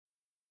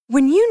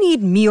When you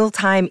need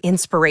mealtime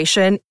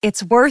inspiration,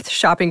 it's worth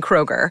shopping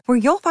Kroger, where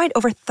you'll find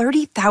over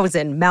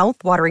 30,000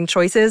 mouth-watering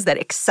choices that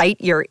excite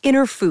your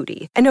inner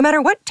foodie. And no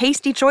matter what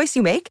tasty choice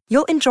you make,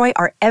 you'll enjoy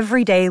our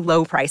everyday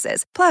low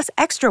prices, plus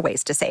extra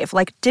ways to save,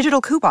 like digital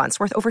coupons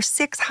worth over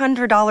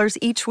 $600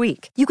 each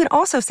week. You can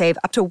also save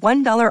up to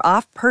 $1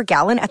 off per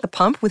gallon at the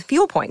pump with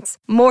fuel points.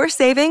 More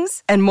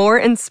savings and more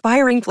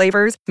inspiring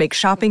flavors make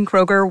shopping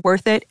Kroger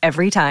worth it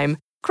every time.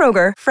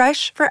 Kroger,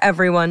 fresh for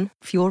everyone.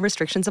 Fuel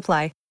restrictions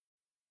apply.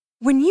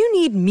 When you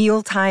need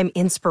mealtime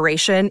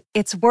inspiration,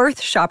 it's worth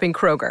shopping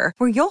Kroger,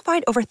 where you'll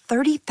find over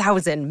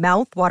 30,000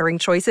 mouth-watering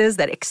choices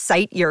that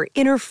excite your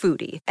inner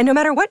foodie. And no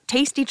matter what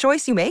tasty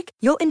choice you make,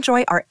 you'll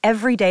enjoy our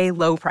everyday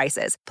low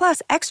prices,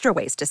 plus extra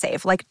ways to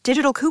save, like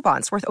digital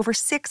coupons worth over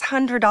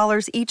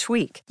 $600 each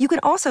week. You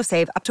can also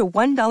save up to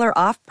 $1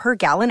 off per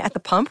gallon at the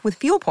pump with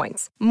fuel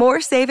points.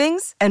 More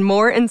savings and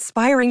more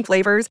inspiring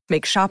flavors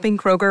make shopping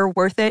Kroger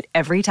worth it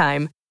every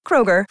time.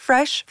 Kroger,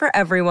 fresh for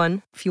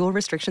everyone. Fuel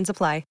restrictions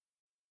apply.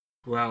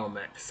 Well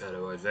met,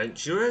 fellow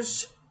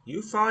adventurers.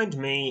 You find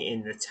me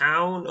in the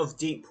town of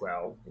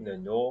Deepwell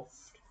in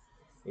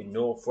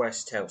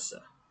northwest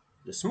Telsa.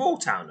 The small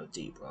town of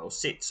Deepwell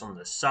sits on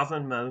the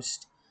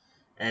southernmost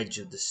edge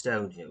of the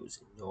Stone Hills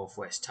in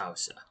northwest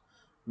Tulsa.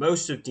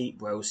 Most of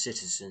Deepwell's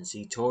citizens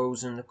see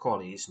toils in the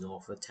quarries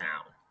north of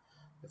town.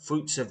 The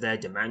fruits of their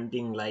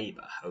demanding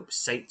labour help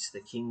sate the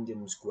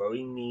kingdom's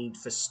growing need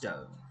for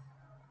stone.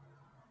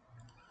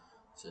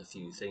 There's a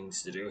few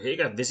things to do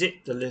here.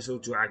 Visit the Little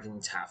Dragon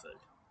Tavern.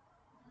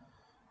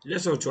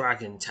 Little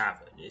Dragon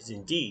Tavern is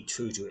indeed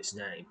true to its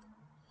name.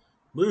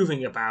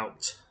 Moving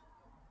about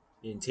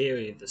the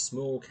interior of the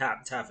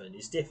small-cap tavern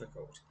is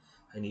difficult,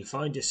 and you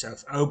find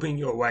yourself elbowing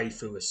your way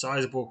through a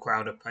sizable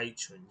crowd of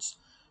patrons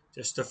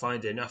just to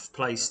find enough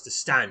place to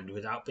stand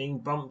without being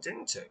bumped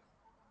into.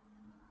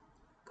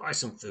 Buy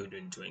some food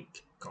and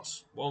drink.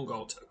 Costs 1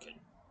 gold token.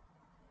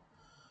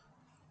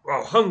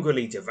 While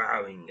hungrily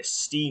devouring a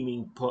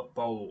steaming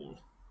bowl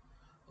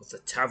of the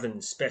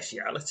tavern's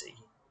speciality,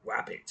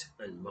 rabbit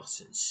and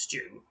mutton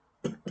stew,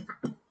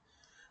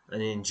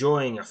 and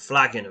enjoying a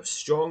flagon of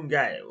strong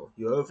ale,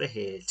 you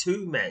overhear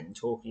 2 men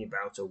talking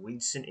about a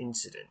recent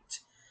incident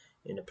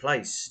in a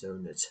place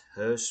known as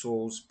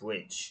Herschel's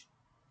Bridge.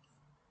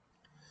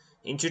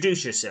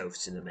 Introduce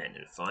yourself to the men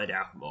and find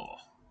out more.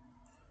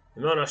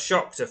 The men are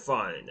shocked to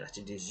find that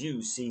it is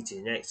you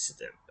seated next to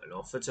them and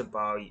offer to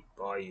buy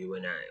you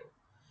an ale.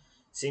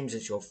 It seems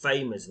that your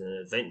fame as an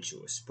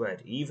adventurer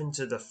spread even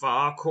to the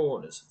far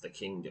corners of the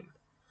kingdom.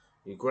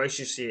 You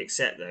graciously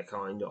accept their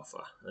kind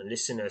offer and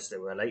listen as they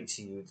relate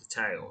to you the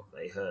tale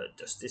they heard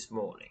just this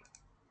morning.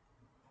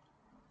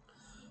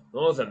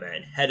 One of the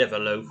men, head of a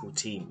local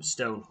team of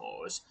stone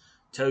horrors,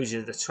 tells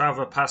you the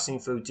traveller passing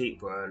through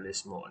Deepwell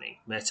this morning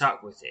met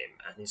up with him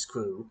and his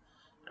crew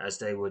as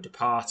they were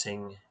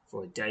departing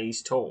for a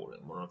day's toil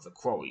in one of the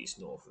quarries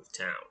north of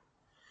town.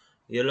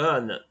 You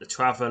learn that the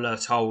traveller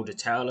told a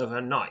tale of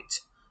a knight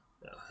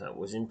that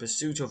was in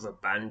pursuit of a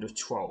band of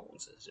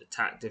trolls that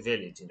attacked a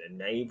village in the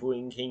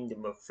neighbouring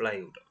kingdom of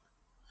Flaeldon.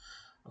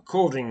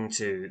 According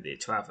to the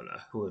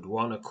traveller, who had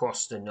won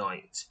across the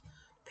night,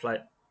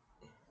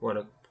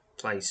 a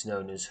place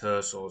known as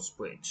Herschel's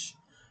Bridge,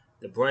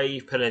 the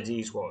brave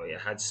Pallades warrior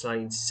had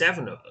slain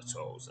 7 of the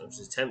trolls and was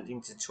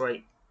attempting to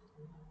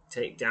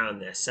take down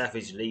their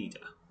savage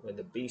leader, when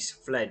the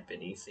beast fled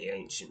beneath the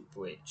ancient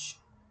bridge.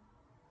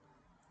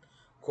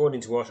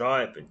 According to what I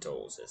have been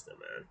told, says the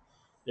man,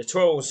 the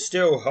trolls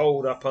still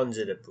hold up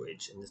under the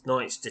bridge, and the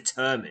knight's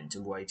determined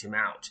to wait him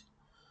out.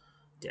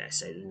 Dare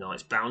say the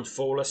knight's bound to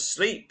fall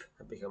asleep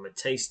and become a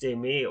tasty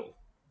meal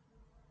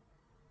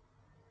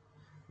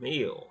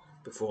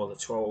before the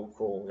troll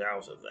crawls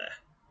out of there.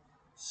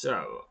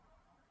 So,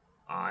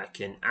 I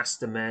can ask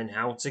the men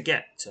how to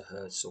get to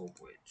Herschel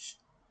Bridge.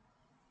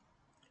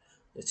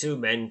 The 2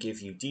 men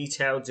give you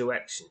detailed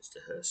directions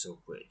to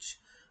Herschel Bridge,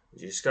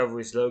 which you discover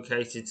is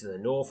located to the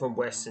north and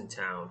western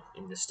town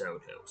in the Stone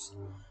Hills.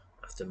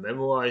 After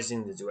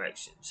memorizing the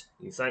directions,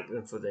 you thank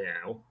them for the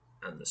ale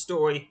and the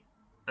story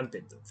and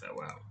bid them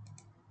farewell.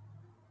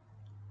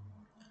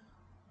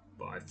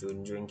 Buy food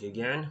and drink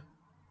again.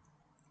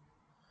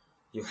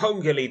 You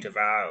hungrily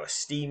devour a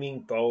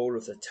steaming bowl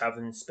of the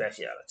tavern's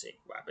speciality,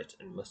 rabbit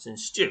and mutton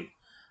stew,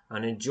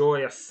 and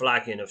enjoy a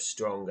flagon of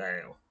strong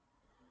ale.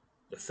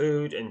 The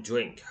food and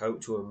drink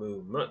hope to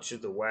remove much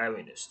of the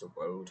weariness the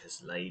road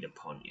has laid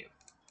upon you.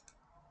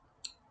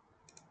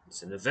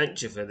 It's an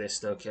adventure for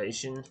this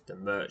location, the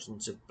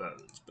Merchants of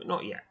Bones, but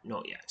not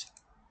yet.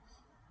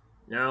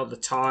 Now the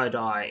Tired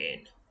Eye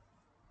Inn.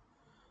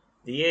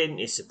 The inn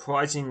is a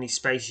surprisingly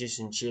spacious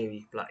and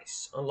cheery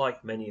place,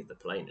 unlike many of the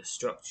plainer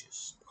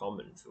structures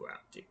common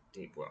throughout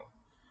Deepwell.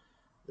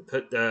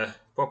 The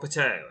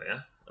proprietary,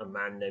 a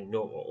man named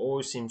Nora,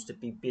 always seems to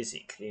be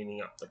busy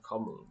cleaning up the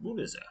common room. What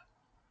is a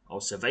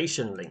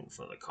observation link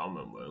for the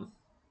common room?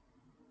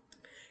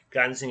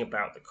 Glancing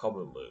about the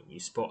common room,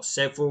 you spot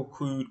several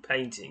crude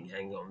paintings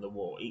hanging on the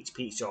wall, each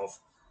piece of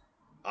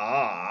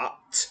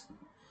art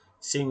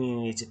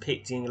seemingly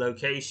depicting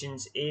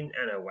locations in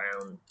and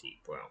around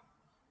Deepwell.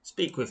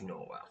 Speak with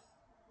Norwell.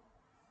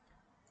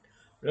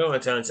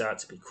 Norwell turns out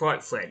to be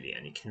quite friendly,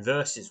 and he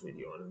converses with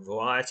you on a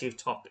variety of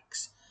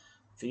topics,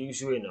 fills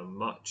you in on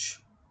much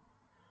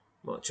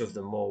of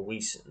the more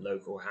recent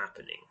local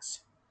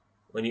happenings.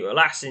 When you at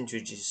last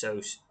introduce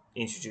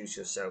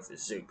yourself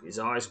as Zoop, his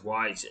eyes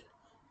widen,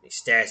 and he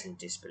stares in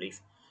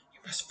disbelief. "You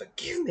must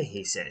forgive me,"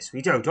 he says.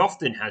 "We don't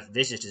often have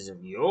visitors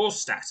of your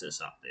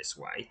status up this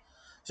way.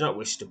 I do not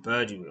wish to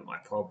burden you with my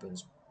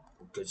problems,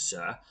 good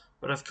sir,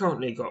 but I've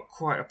currently got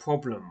quite a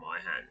problem on my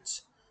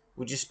hands.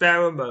 Would you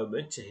spare a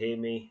moment to hear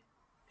me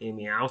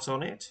out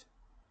on it?"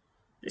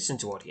 Listen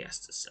to what he has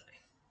to say.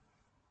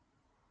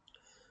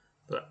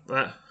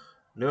 But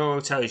Nero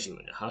tells you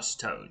in a hushed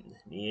tone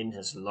that the inn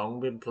has long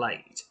been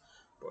plagued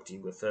by what he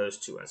refers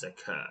to as a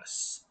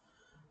curse.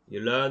 You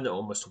learn that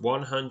almost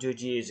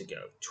 100 years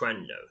ago,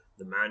 Trendo,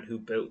 the man who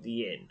built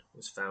the inn,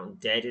 was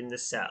found dead in the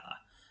cellar,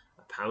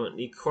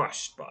 apparently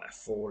crushed by a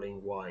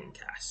falling wine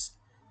cask.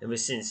 Ever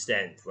since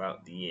then,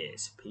 throughout the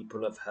years,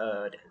 people have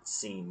heard and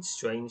seen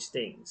strange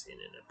things in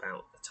and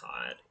about the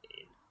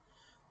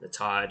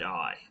Tired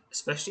Eye,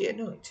 especially at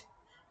night.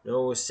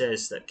 Nora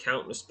says that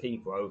countless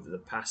people over the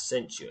past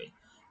century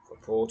have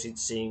reported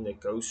seeing the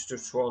ghost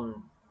of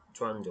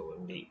Trundle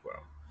in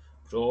Deepwell,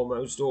 but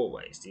almost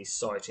always these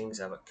sightings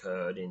have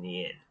occurred in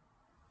the inn,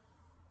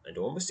 and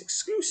almost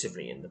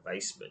exclusively in the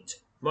basement.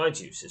 Mind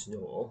you, says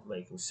Nor,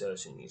 making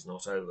certain he's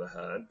not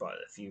overheard by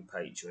the few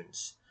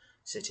patrons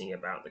sitting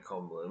about the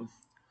common room,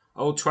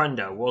 old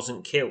Trundle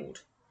wasn't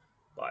killed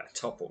by a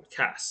toppled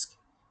cask.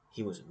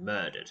 He was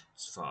murdered,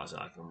 as far as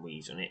I can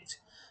reason it.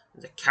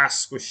 The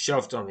cask was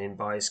shoved on him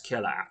by his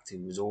killer after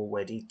he was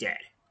already dead.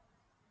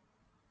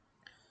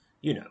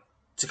 You know,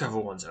 to cover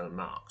one's own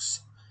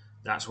marks.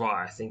 That's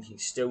why I think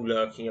he's still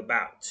lurking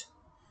about,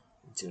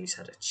 until he's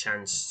had a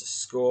chance to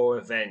score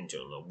revenge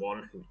on the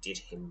one who did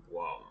him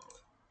wrong.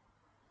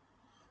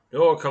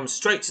 Nora comes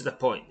straight to the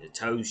point and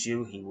tells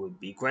you he would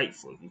be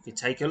grateful if you could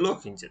take a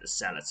look into the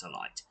cellar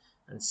tonight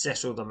and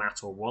settle the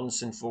matter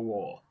once and for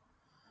all.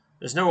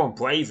 There's no one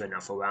brave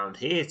enough around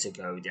here to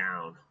go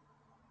down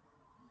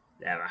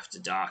there after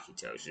dark, he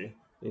tells you,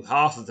 with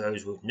half of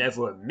those would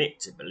never admit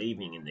to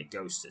believing in the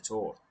ghost at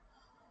all.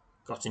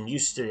 Gotten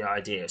used to the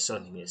idea of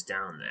something is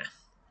down there.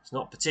 It's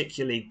not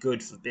particularly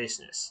good for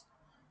business.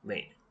 I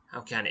mean,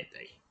 how can it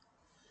be?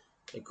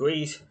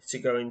 Agreed to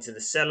go into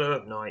the cellar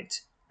at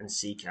night and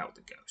seek out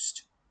the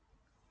ghost.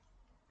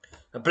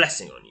 A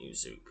blessing on you,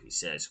 Zoop, he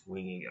says,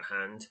 wringing your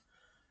hand.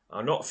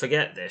 I'll not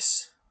forget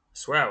this. I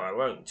swear I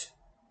won't.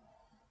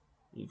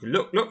 You can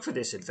look for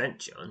this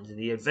adventure under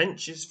the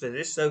Adventures for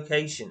this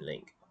Location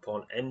link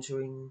upon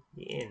entering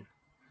the inn.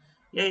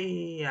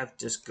 Yay, I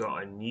just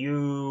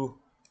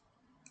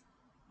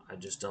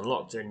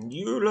unlocked a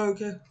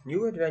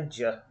new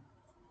adventure.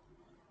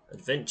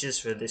 Adventures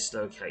for this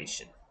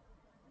location.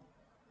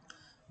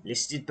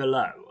 Listed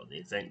below are the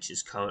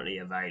adventures currently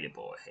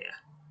available here.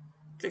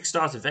 Click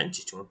Start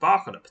Adventure to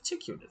embark on a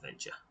particular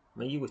adventure.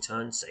 May you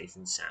return safe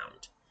and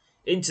sound.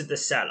 Into the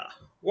cellar.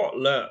 What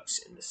lurks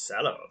in the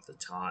cellar of the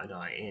Tired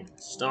Eye Inn?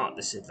 Start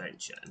this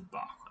adventure and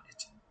embark on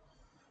it.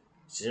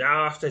 It's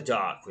now after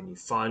dark when you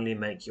finally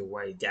make your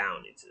way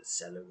down into the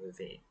cellar of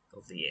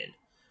the inn.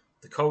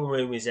 The common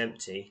room is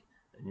empty,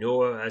 and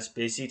Nora has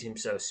busied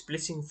himself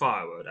splitting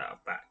firewood out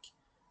of back,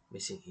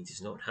 missing he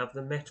does not have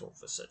the metal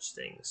for such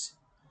things.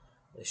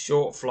 A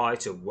short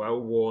flight of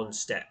well-worn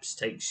steps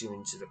takes you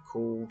into the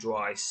cool,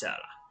 dry cellar,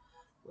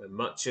 where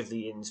much of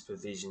the inn's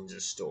provisions are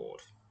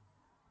stored,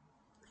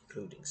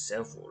 including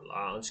several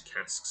large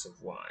casks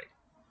of wine.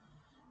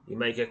 You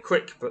make a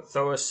quick but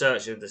thorough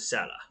search of the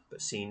cellar,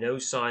 but see no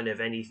sign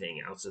of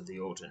anything out of the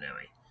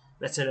ordinary,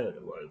 let alone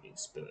a roving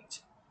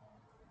spirit.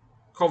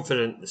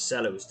 Confident the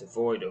cellar is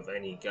devoid of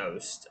any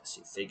ghost, as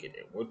you figured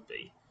it would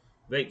be,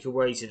 make your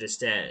way to the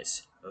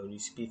stairs, only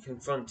to be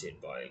confronted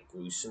by a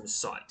gruesome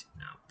sight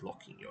now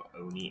blocking your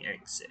only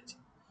exit.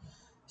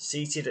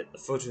 Seated at the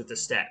foot of the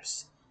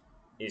steps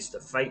is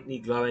the faintly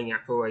glowing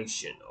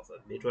apparition of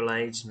a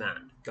middle-aged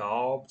man,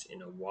 garbed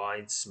in a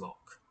wide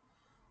smock.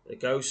 The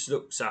ghost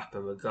looks up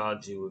and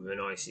regards you with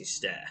an icy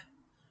stare.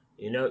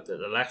 You note that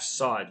the left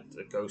side of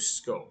the ghost's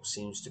skull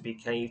seems to be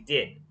caved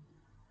in,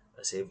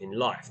 as if in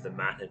life the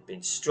man had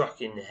been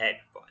struck in the head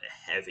by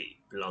a heavy,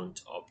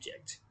 blunt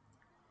object.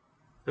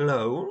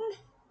 Alone?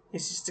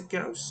 Hisses the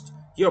ghost.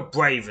 You're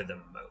braver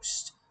than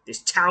most.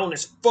 This town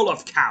is full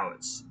of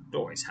cowards. It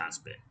always has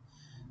been.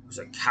 It was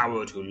a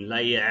coward who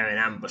lay there in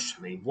ambush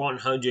for me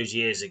 100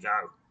 years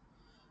ago,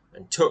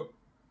 and took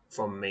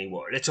from me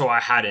what little I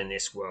had in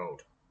this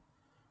world.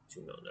 I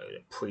do not know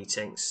the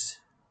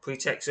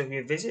pretext of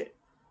your visit,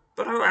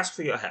 but I will ask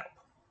for your help.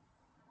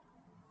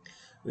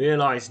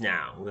 Realize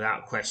now,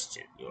 without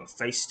question, you are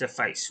face to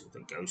face with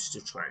the ghost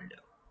of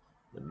Trando,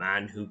 the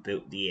man who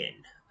built the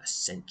inn a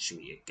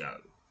century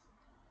ago.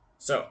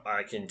 So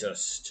I can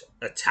just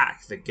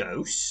attack the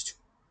ghost,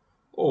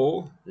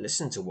 or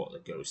listen to what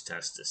the ghost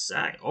has to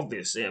say.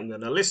 Obviously, I'm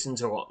going to listen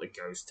to what the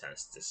ghost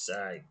has to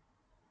say.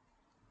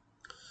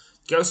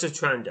 The ghost of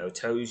Trando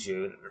tells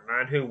you that the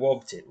man who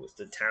robbed it was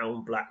the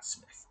town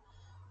blacksmith,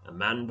 a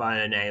man by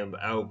the name of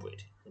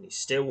Elbrid, and he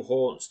still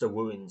haunts the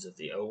ruins of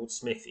the old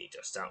smithy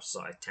just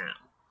outside town.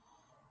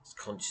 His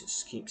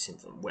conscience keeps him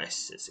from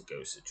west, says the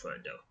ghost of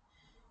Trando.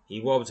 He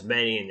robbed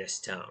many in this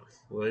town,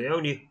 for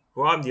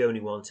I'm the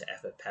only one to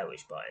ever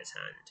perish by his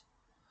hand.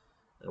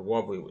 The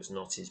robbery was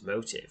not his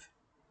motive.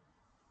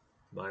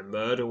 My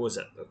murder was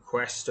at the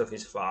request of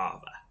his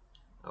father,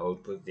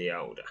 Eldred the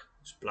Elder,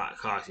 as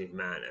black-hearted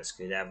man as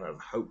could ever have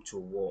hoped to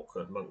walk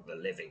among the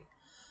living.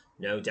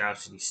 No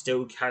doubt he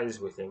still carries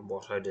with him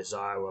what I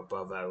desire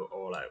above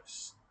all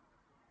else.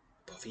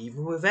 Above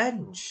even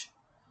revenge.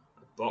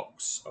 A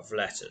box of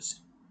letters.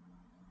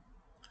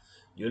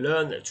 You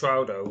learn that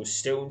Traldo was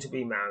still to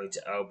be married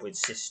to Elbrid's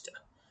sister,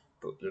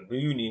 but the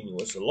union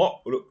was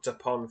not looked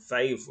upon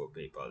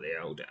favourably by the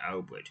elder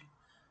Elbrid,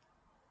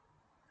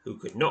 who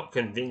could not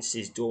convince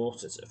his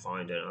daughter to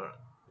find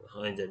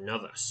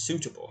another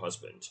suitable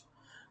husband.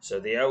 So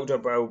the elder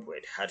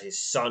Elbrid had his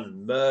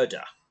son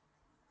murder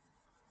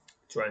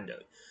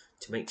Trando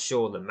to make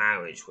sure the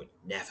marriage would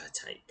never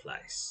take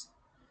place.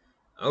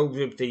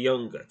 Elbrid the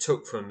Younger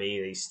took from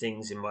me these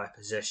things in my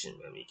possession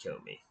when he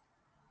killed me.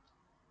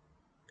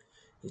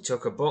 He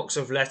took a box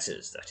of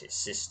letters that his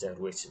sister had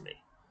written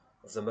me,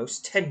 of the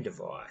most tender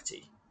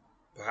variety,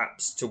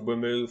 perhaps to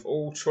remove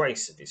all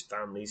trace of his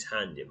family's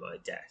hand in my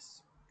death.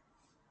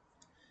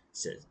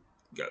 Said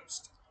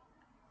Ghost.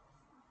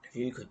 If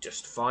you could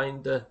just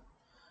find the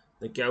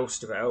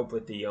ghost of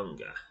Elbrid the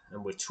Younger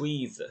and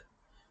retrieve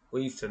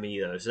for me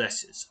those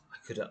letters,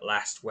 I could at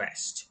last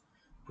rest,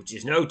 which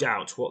is no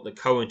doubt what the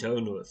current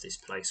owner of this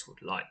place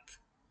would like.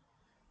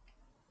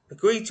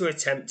 Agree to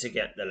attempt to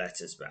get the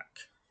letters back.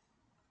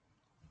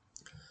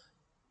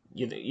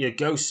 Your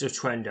ghost of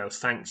Trendo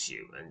thanks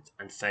you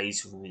and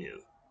fades from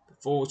view.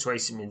 Before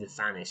tracing him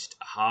vanished,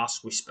 a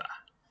harsh whisper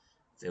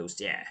fills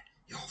the air.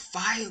 You'll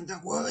find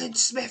the ruined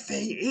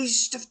smithy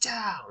east of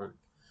town.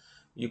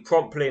 You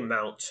promptly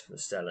mount the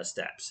stellar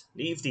steps,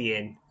 leave the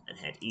inn, and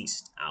head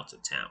east out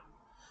of town.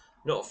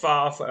 Not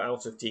far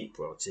out of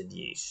Deepworld to the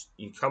east,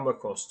 you come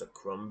across the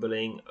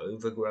crumbling,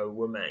 overgrown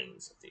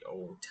remains of the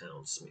old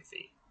town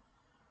smithy.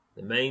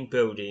 The main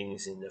building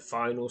is in the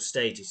final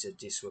stages of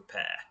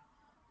disrepair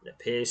and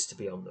appears to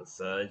be on the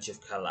verge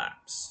of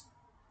collapse.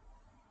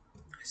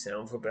 A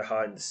sound from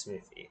behind the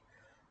smithy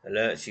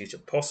alerts you to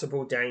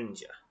possible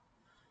danger,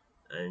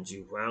 and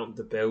you round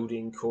the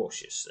building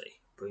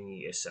cautiously,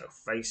 bringing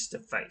yourself face to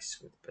face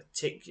with a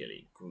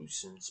particularly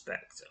gruesome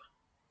spectre.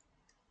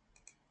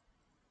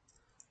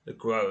 The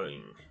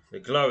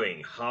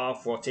glowing,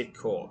 half-rotted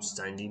corpse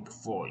standing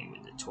before you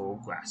in the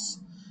tall grass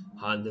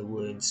behind the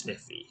ruined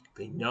smithy could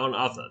be none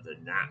other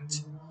than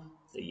that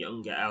the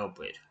younger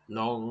Elbrid,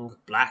 long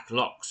black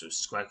locks of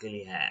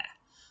scraggly hair,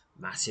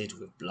 matted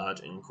with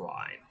blood and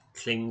grime,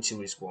 cling to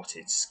his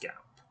rotted scalp,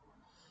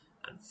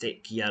 and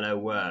thick yellow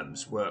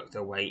worms work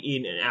their way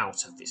in and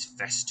out of his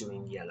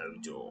festering yellow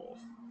jaw.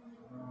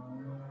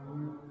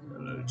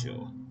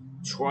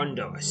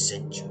 Trando has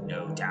sent you,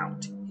 no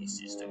doubt,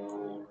 hisses the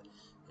ghoul,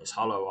 his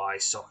hollow eye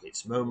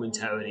sockets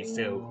momentarily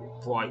filled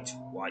with bright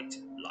white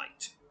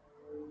light.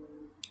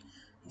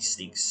 He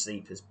sneaks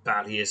sleep as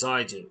badly as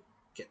I do,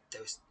 yet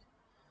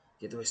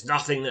there is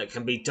nothing that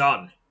can be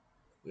done.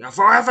 We are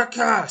forever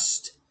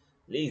cursed.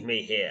 Leave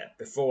me here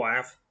before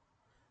I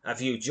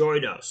have you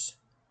join us.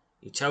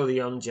 You tell the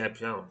young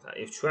Jepion that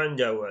if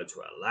Trando were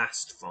to at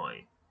last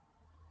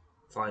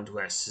find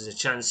rest, there's a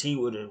chance he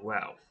would as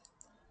well.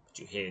 But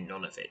you hear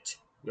none of it.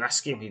 You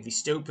ask him if he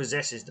still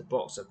possesses the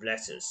box of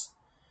letters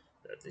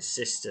that the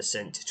sister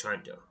sent to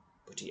Trando,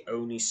 but he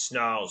only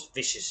snarls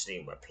viciously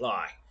in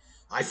reply.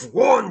 I've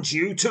warned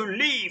you to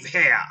leave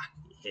here,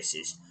 he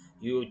hisses.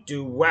 You would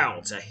do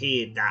well to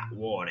heed that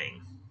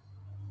warning.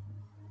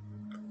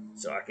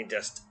 So I can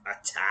just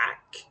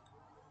attack,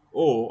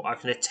 or I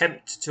can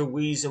attempt to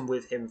reason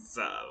with him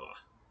further.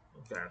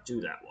 Okay, I'll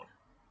do that one.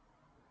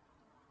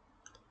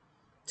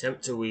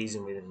 Attempt to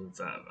reason with him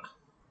further.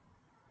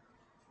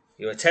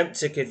 You attempt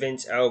to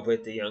convince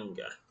Elbrid the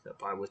Younger that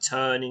by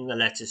returning the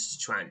letters to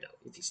Trando,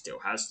 if he still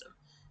has them,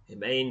 it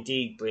may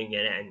indeed bring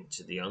an end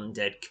to the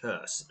undead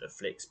curse that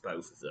afflicts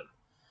both of them,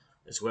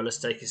 as well as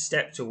take a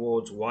step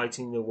towards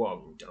righting the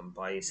wrong done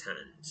by his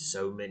hand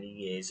so many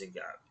years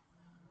ago.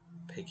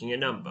 Picking a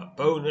number,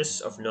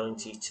 bonus of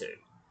 92.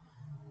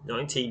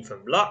 19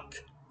 from luck,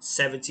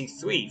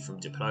 73 from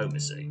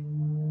diplomacy.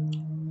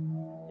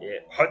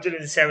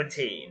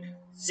 117.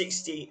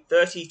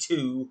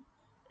 32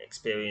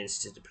 experience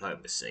to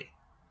diplomacy.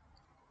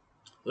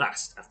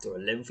 Last, after a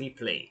lengthy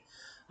plea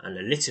and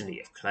a litany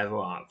of clever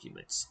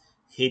arguments,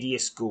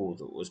 hideous ghoul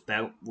that was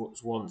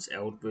once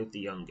Eldred the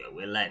Younger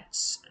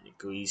relents and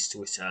agrees to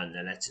return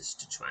the letters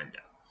to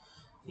Trando.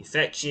 He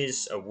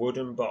fetches a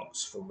wooden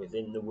box from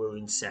within the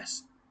ruined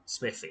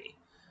smithy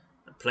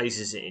and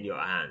places it in your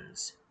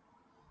hands.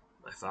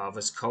 My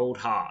father's cold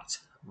heart,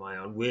 my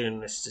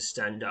unwillingness to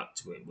stand up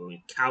to him,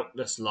 ruined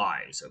countless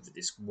lives over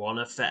this one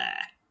affair.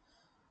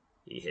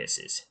 He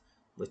hisses.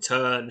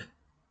 Return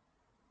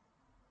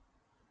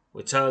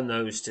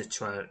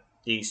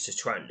these to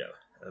Trando,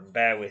 and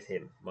bear with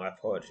him my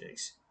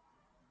apologies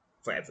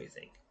for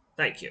everything.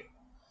 Thank you.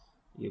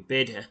 You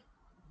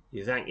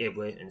thank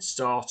Edward and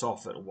start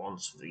off at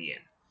once for the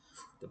inn,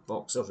 the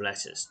box of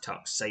letters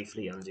tucked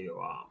safely under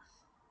your arm.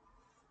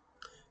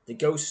 The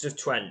ghost of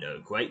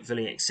Twendo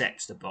gratefully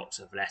accepts the box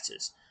of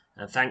letters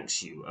and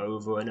thanks you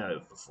over and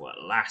over for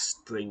at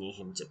last bringing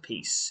him to a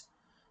peace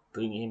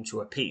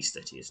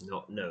that he has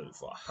not known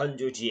for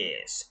 100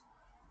 years.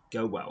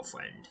 Go well,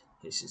 friend,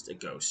 hisses the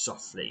ghost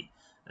softly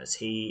as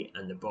he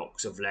and the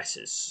box of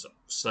letters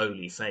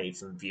slowly fade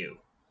from view.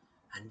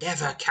 And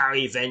never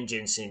carry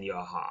vengeance in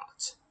your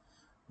heart.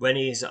 When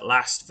he is at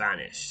last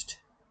vanished,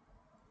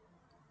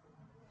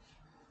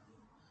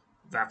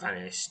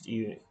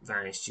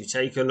 you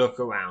take a look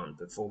around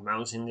before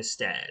mounting the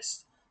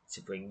stairs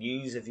to bring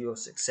news of your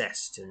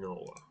success to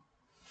Nora.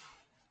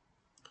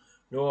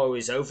 Nora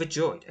is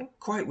overjoyed and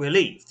quite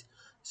relieved.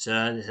 So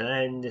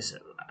the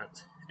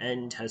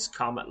end has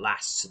come at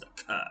last to the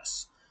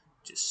curse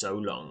which has so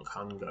long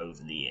hung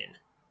over the inn.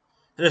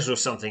 A little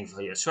something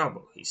for your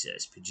trouble, he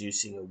says,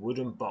 producing a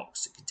wooden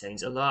box that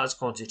contains a large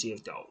quantity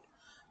of gold.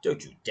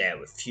 Don't you dare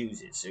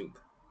refuse it, Zoop.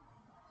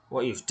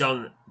 What you've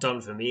done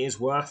for me is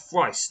worth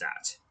thrice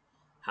that.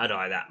 Had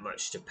I that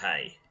much to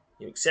pay,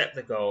 you accept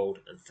the gold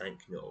and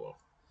thank Nora.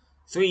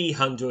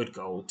 300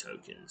 gold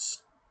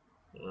tokens.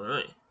 All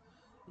right.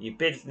 You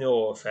bid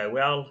Nora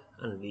farewell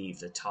and leave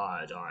the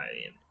tired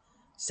Irian,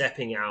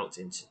 stepping out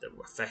into the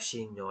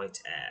refreshing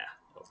night air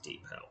of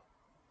Deep Hill.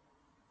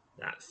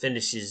 That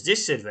finishes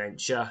this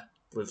adventure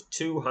with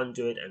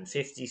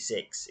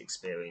 256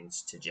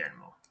 experience to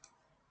General.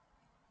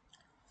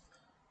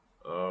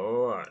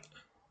 Alright.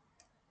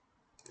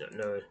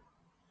 No.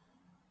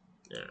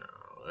 Now,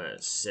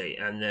 let's see.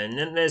 And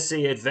then there's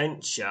the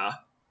adventure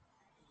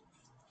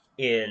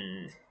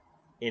in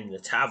the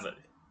tavern.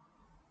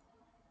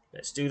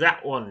 Let's do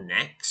that one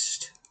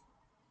next.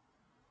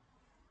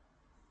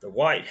 The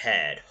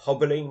white-haired,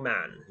 hobbling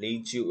man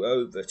leads you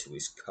over to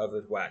his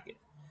covered wagon,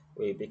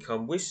 where you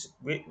become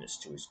witness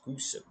to his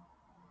gruesome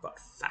but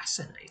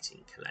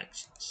fascinating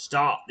collection.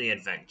 Start the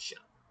adventure.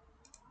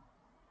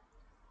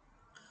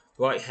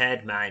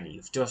 White-haired man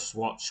you've just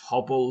watched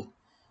hobble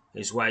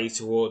his way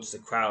towards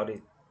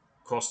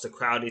across the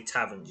crowded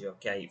tavern to your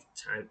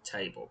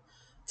table,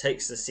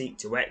 takes the seat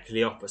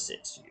directly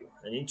opposite you,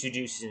 and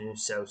introduces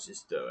himself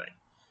as Thuray.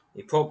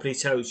 He promptly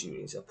tells you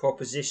he has a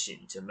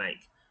proposition to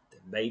make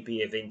that may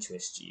be of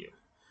interest to you.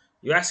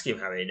 You ask him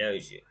how he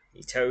knows you.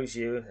 He tells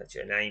you that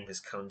your name has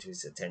come to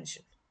his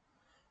attention.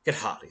 I can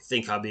hardly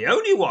think I'm the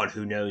only one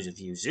who knows of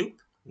you,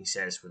 Zoop, he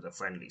says with a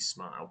friendly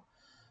smile.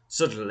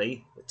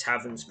 Suddenly, the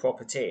tavern's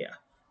proprietor,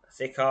 a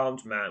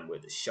thick-armed man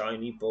with a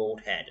shiny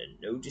bald head and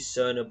no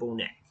discernible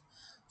neck,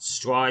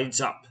 strides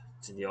up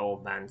to the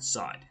old man's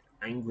side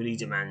and angrily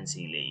demands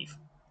he leave.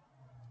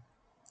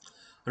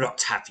 I'll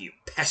not have you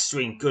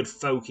pestering good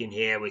folk in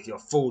here with your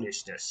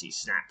foolishness, he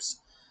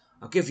snaps.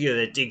 I'll give you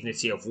the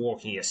dignity of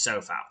walking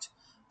yourself out,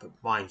 but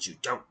mind you,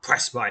 don't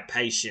press my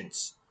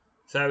patience.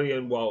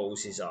 Therian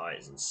rolls his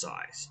eyes and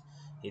sighs.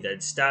 He then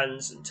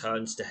stands and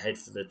turns to head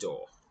for the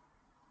door.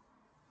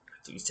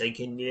 After he's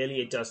taken nearly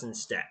a dozen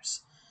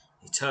steps,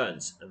 he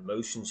turns and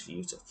motions for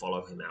you to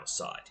follow him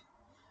outside.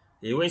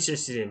 Are you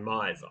interested in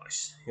my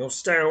advice? You'll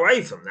stay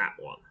away from that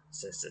one,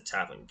 says the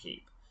tavern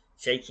keep,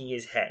 shaking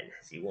his head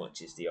as he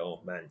watches the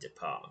old man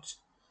depart.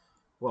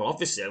 Well,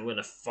 obviously I'm going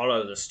to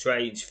follow the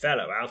strange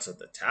fellow out of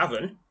the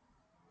tavern.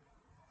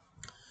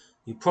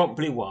 You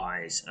promptly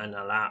rise and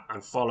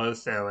follow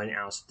Therian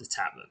out of the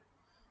tavern.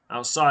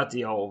 Outside,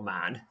 the old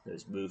man,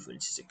 whose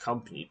movement is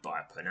accompanied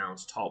by a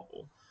pronounced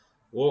hobble,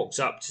 walks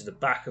up to the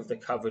back of the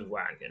covered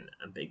wagon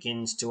and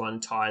begins to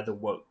untie the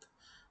rope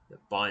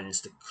that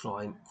binds the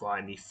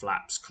grimy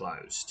flaps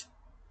closed.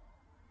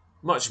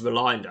 Much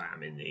maligned I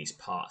am in these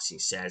parts, he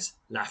says,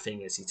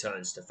 laughing as he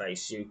turns to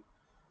face you.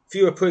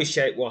 Few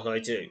appreciate what I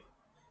do,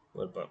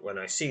 but when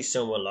I see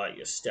someone like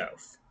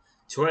yourself.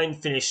 Therian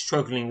finishes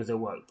struggling with the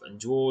rope and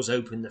draws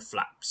open the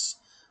flaps,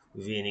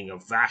 revealing a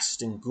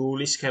vast and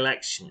ghoulish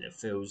collection that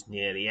fills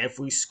nearly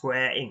every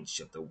square inch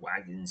of the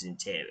wagon's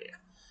interior.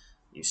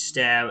 You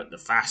stare at the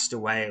vast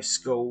array of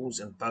skulls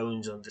and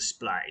bones on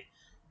display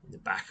in the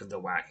back of the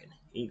wagon,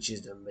 each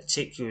of them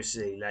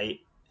meticulously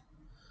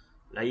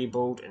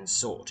labelled and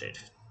sorted.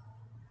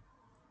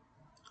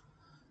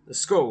 The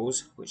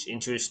skulls, which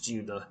interest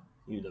you the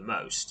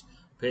most,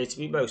 appear to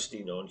be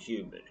mostly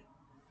non-human.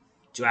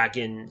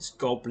 Dragons,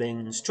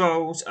 goblins,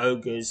 trolls,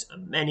 ogres,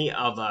 and many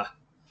other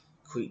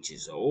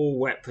creatures are all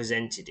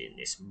represented in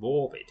this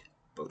morbid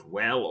but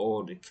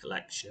well-ordered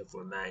collection of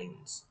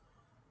remains.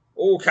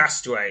 All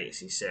castaways,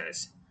 he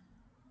says,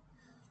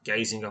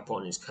 gazing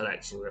upon his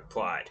collection with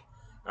pride.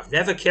 I've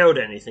never killed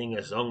anything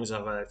as long as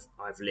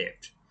I've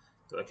lived,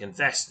 but I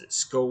confess that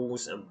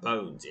skulls and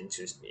bones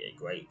interest me a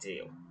great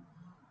deal.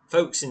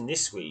 Folks in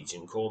this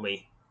region call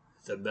me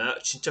the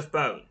Merchant of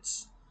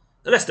Bones,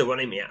 unless they're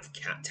running me out of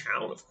Cat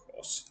Town, of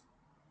course.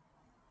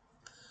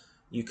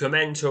 You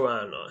commend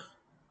Therian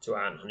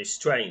on his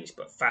strange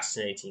but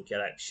fascinating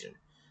collection,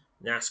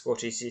 and ask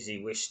what it is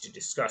he wished to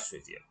discuss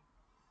with you.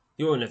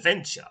 You're an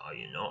adventurer, are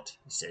you not?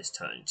 He says,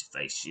 turning to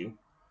face you.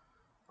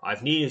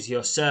 I've need of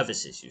your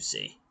services, you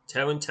see.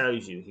 Terran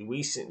tells you he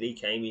recently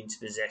came into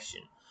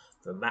possession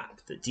of a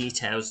map that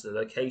details the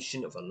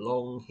location of a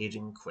long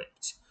hidden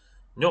crypt,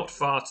 not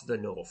far to the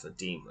north of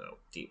Deepro.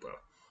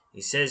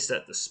 He says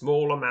that the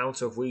small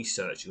amount of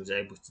research he was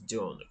able to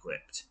do on the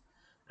crypt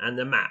and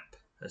the map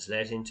has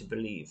led him to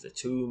believe the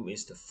tomb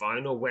is the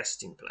final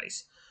resting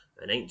place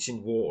of an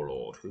ancient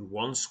warlord who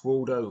once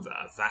ruled over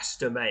a vast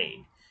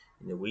domain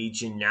in the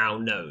region now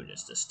known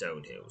as the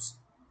Stone Hills.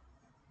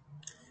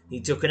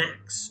 He took an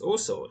axe, or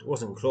sword, it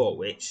wasn't claw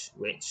which,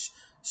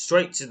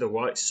 straight to the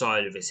right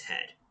side of his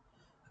head,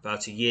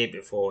 about a year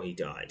before he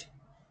died.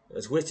 It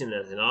was written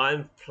that an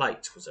iron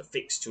plate was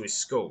affixed to his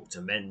skull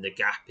to mend the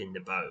gap in the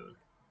bone.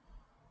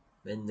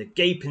 Mend the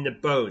gape in the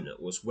bone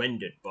that was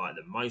rendered by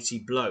the mighty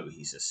blow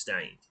he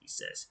sustained, he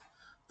says.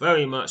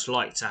 Very much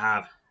like to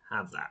have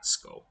that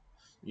skull.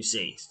 You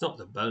see, it's not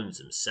the bones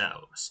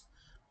themselves,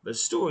 but the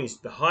stories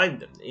behind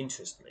them that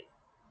interest me,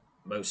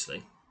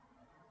 mostly.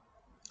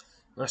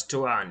 Asked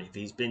Turan if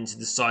he's been to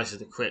the site of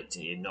the crypt,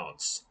 and he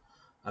nods.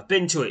 I've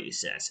been to it, he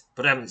says,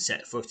 but I haven't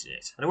set foot in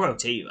it, and I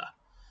won't either.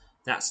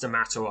 That's the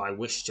matter I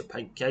wish to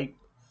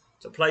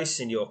place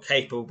in your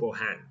capable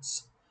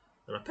hands,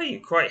 and I pay you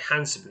quite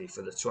handsomely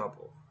for the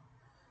trouble.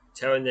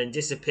 Terran then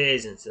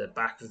disappears into the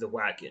back of the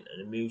wagon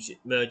and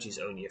emerges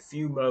only a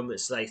few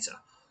moments later,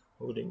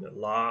 holding a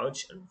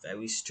large and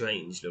very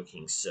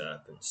strange-looking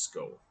serpent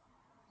skull.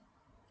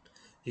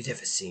 You've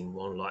never seen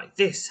one like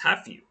this,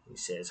 have you? He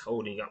says,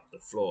 holding up the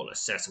flawless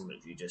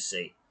settlement you just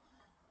see.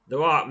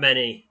 There aren't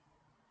many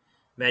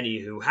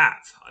who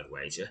have, I'd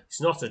wager. It's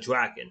not a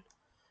dragon,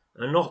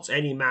 and not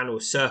any man or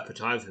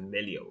serpent I'm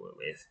familiar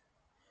with.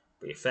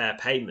 Be a fair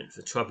payment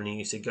for troubling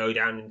you to go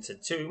down into the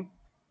tomb.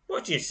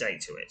 What do you say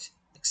to it?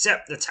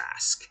 Accept the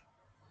task.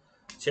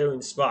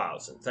 Tyrion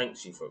smiles and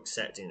thanks you for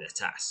accepting the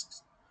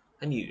task.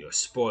 I knew you were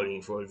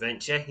spoiling for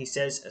adventure, he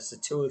says, as the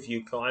two of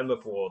you climb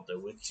aboard the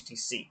rickety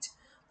seat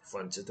at the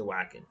front of the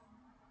wagon.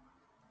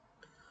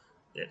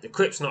 The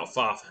crypt's not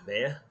far from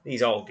here.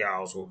 These old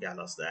gals will get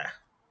us there.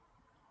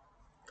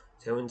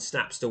 Tyrion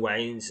snaps the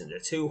reins and the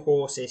two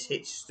horses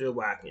hitched to the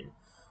wagon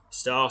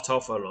start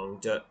off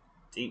along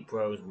Deep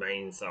Road's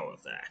main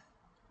thoroughfare,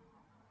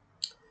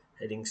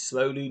 heading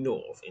slowly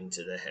north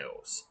into the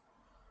hills.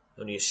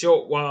 Only a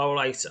short while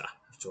later,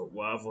 after a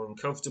rather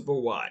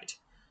uncomfortable ride,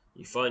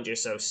 you find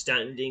yourself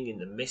standing in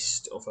the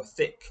midst of a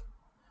thick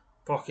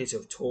pocket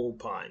of tall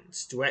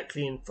pines,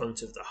 directly in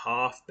front of the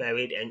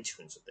half-buried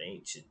entrance of the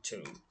ancient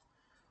tomb.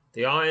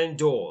 The iron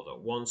door that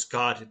once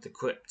guarded the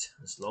crypt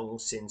has long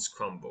since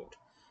crumbled,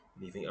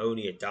 leaving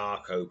only a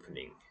dark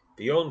opening,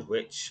 beyond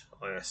which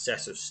are a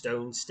set of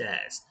stone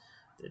stairs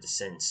that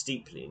descend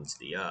steeply into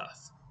the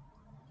earth.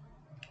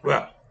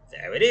 Well,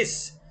 there it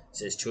is,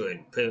 says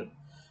Turin,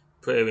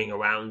 peering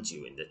around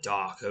you in the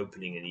dark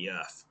opening in the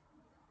earth.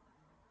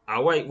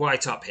 I'll wait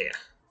right up here.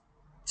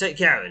 Take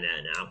care in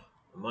there now,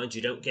 and mind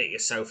you don't get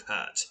yourself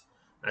hurt.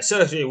 I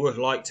certainly would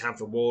like to have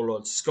the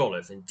warlord's skull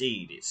if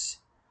indeed it's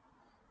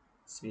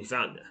to be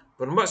found there,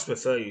 but I much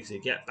prefer you to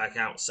get back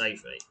out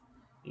safely.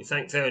 You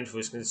thanked Theron for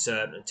his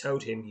concern and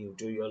told him you'll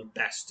do your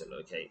best to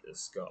locate the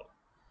skull.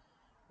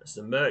 As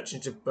the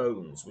merchant of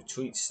bones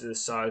retreats to the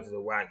side of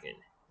the wagon,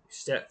 you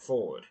step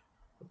forward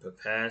and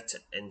prepare to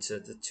enter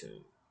the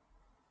tomb.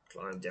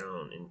 Climb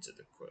down into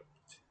the crypt.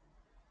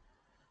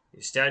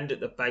 You stand at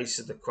the base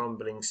of the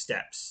crumbling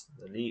steps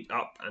that lead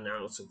up and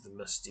out of the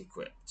musty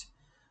crypt.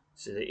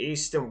 To the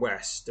east and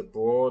west, the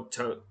broad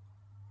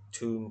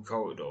tomb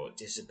corridor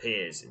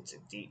disappears into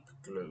deep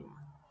gloom.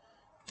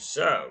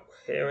 So,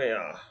 here we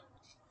are.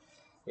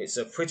 It's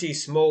a pretty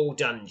small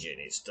dungeon.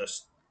 It's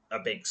just a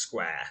big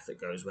square that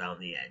goes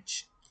round the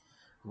edge.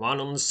 One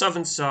on the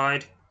southern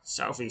side,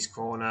 southeast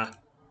corner,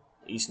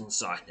 eastern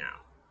side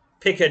now.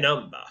 Pick a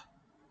number.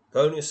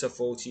 Bonus of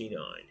 49.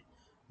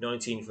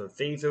 19 from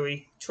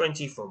thievery,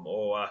 20 from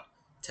aura,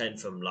 10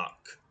 from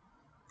luck.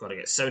 Gotta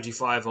get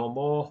 75 or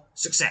more.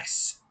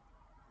 Success!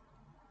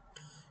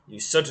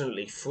 You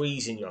suddenly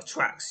freeze in your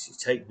tracks. You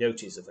take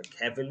notice of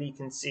a heavily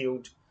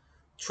concealed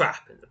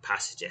trap in the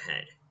passage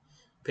ahead.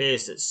 It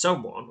appears that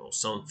someone or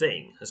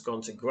something has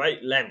gone to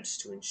great lengths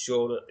to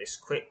ensure that this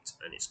crypt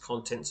and its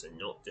contents are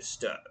not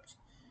disturbed.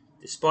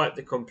 Despite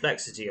the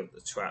complexity of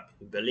the trap,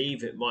 you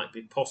believe it might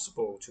be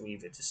possible to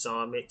either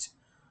disarm it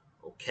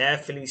or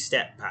carefully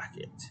step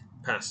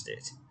past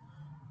it.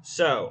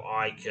 So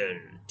I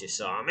can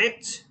disarm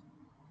it,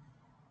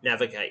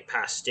 navigate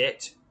past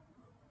it,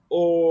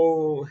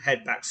 or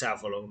head back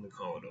south along the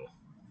corridor.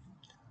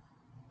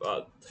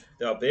 But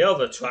there'll be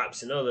other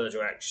traps in other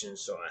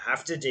directions, so I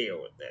have to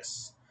deal with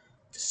this.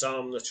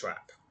 Disarm the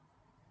trap.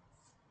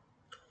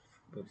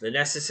 With the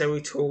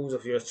necessary tools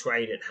of your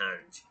trade at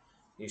hand,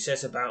 you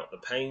set about the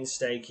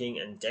painstaking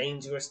and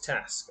dangerous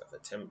task of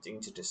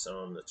attempting to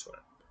disarm the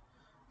trap.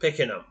 Pick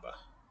a number.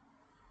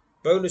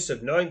 Bonus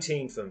of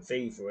 19 from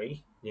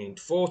thievery, need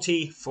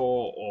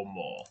 44 or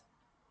more.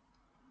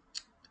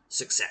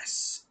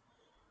 Success.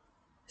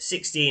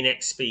 16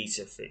 XP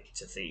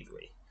to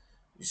thievery.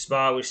 You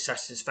smile with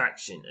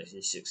satisfaction as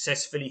you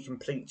successfully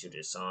complete your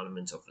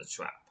disarmament of the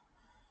trap.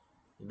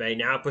 You may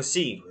now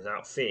proceed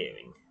without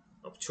fearing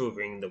of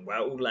triggering the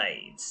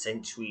well-laid,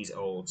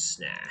 centuries-old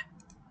snare.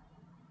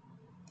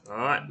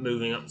 Alright,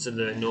 moving up to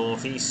the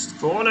northeast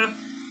corner.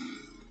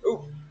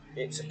 Oh,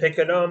 it's a pick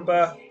a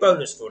number,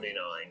 bonus 49.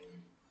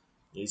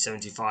 Need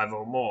 75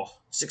 or more.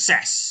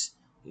 Success!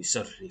 You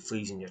suddenly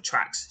freeze in your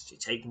tracks as you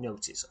take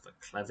notice of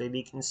a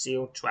cleverly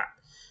concealed trap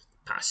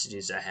that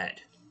passages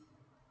ahead.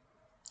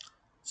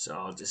 So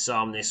I'll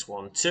disarm this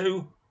one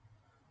too.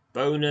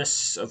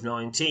 Bonus of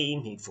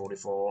 19, need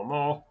 44 or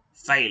more.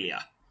 Failure.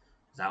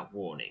 Without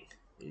warning,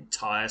 the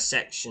entire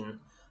section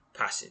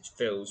passage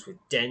fills with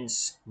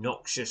dense,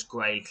 noxious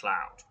grey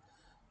cloud.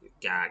 You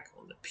gag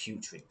on the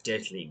putrid,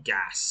 deadly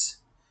gas.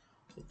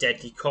 The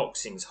deadly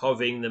coxings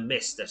hovering in the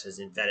mist that has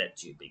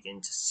enveloped you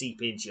begin to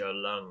seep into your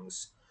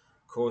lungs,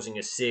 causing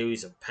a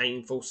series of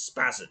painful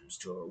spasms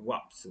to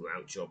erupt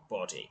throughout your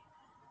body.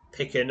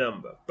 Pick a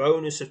number.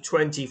 Bonus of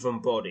 20 from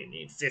body.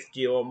 Need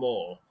 50 or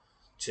more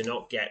to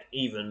not get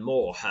even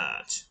more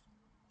hurt.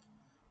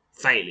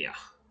 Failure.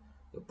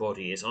 Your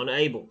body is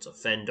unable to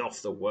fend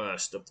off the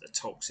worst of the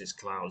toxic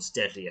cloud's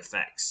deadly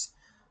effects,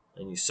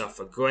 and you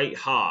suffer great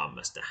harm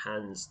as the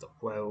hands of the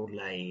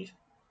well-laid,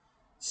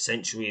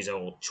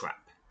 centuries-old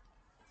trap.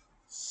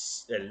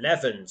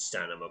 11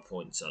 stamina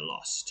points are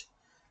lost.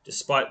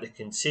 Despite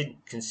the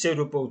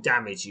considerable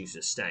damage you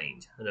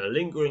sustained and a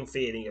lingering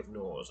feeling of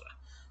nausea,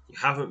 you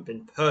haven't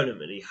been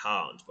permanently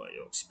harmed by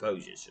your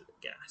exposure to the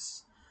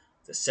gas.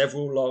 For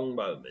several long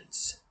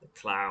moments, the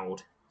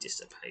cloud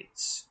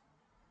dissipates.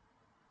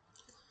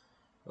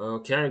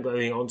 Okay,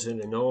 going on to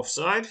the north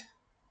side.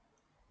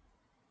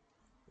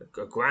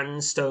 A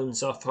grand stone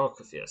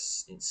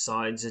sarcophagus, its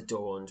sides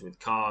adorned with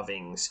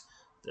carvings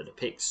that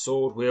depict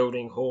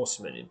sword-wielding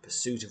horsemen in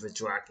pursuit of a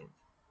dragon,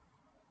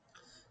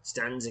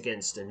 stands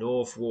against the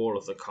north wall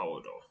of the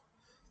corridor.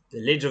 The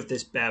lid of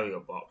this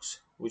burial box,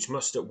 which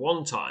must at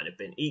one time have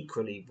been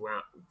equally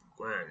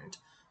grand,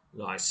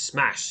 lies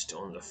smashed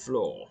on the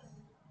floor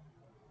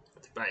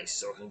at the base,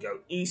 so it can go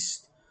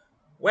east,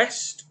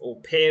 west, or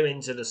peer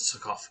into the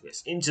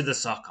sarcophagus.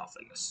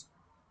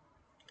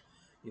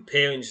 You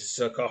peer into the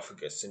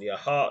sarcophagus, and your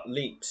heart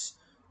leaps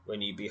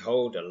when you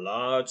behold a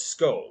large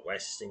skull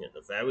resting at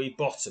the very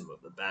bottom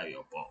of the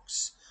burial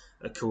box.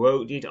 A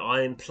corroded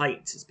iron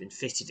plate has been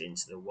fitted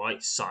into the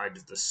right side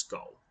of the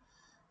skull.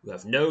 You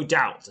have no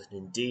doubt that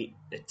indeed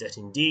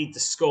the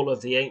skull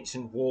of the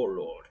ancient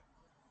warlord.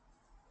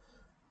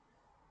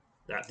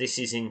 That this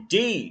is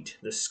indeed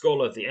the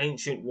skull of the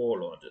ancient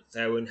warlord that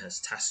Theron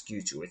has tasked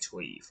you to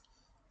retrieve.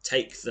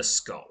 Take the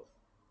skull.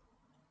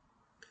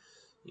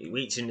 You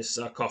reach in the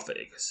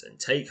sarcophagus and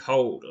take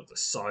hold of the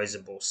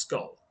sizable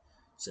skull.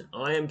 It's an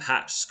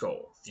iron-patched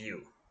skull.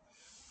 View.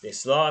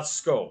 This large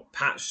skull,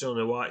 patched on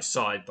the right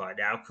side by a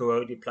now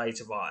corroded plate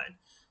of iron,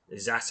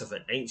 is that of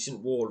an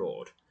ancient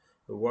warlord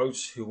who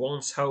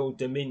once held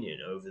dominion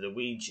over the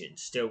region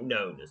still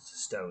known as the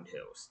Stone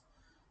Hills.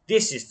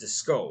 This is the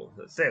skull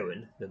that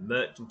Theron, the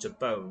merchant of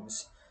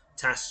bones,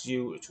 tasks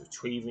you with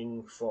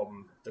retrieving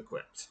from the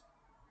crypt.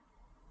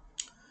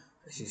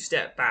 As you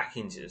step back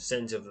into the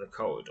centre of the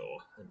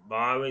corridor,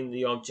 admiring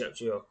the object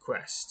of your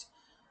quest,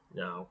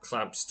 now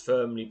clasped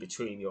firmly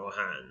between your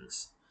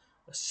hands,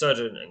 a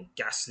sudden and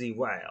ghastly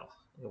wail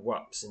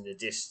erupts in the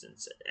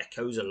distance and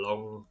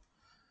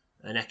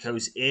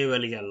echoes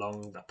eerily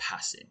along the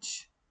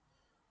passage.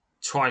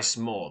 Twice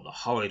more the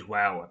horrid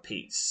wail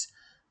repeats,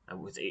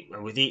 and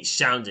with each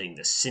sounding,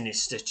 the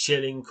sinister,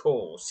 chilling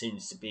call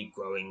seems to be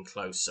growing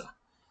closer.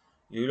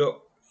 You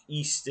look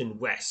east and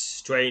west,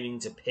 straining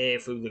to peer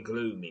through the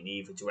gloom in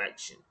either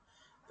direction,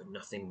 but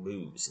nothing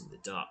moves in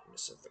the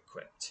darkness of the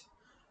crypt.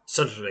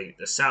 Suddenly,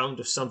 the sound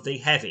of something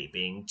heavy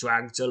being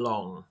dragged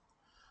along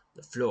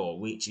the floor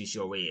reaches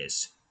your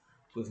ears.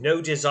 With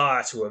no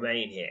desire to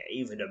remain here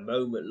even a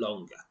moment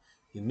longer,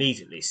 you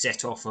immediately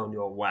set off on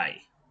your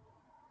way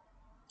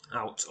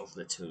out of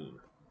the tomb.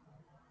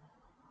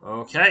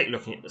 Okay,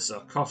 looking at the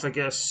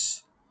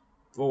sarcophagus.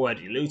 We've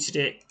already looted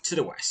it to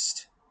the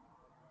west.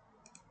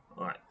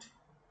 Alright.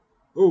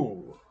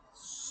 Ooh.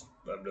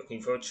 I'm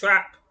looking for a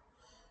trap.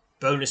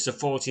 Bonus to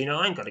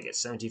 49. Got to get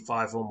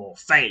 75 or more.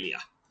 Failure.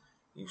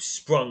 You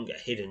sprung a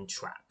hidden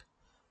trap.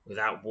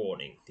 Without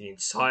warning, the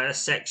entire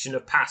section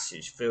of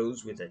passage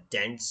fills with a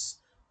dense,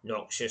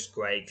 noxious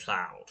grey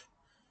cloud.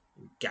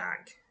 You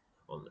gag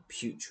on the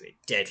putrid,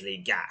 deadly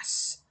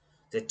gas.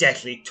 The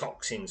deadly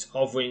toxins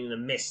hovering in the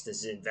mist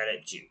as it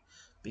enveloped you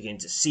begin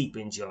to seep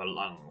into your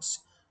lungs,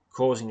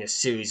 causing a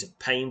series of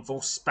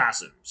painful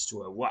spasms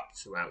to erupt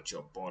throughout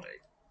your body.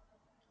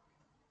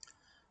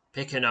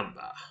 Pick a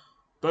number.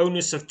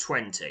 Bonus of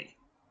 20.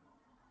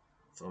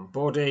 From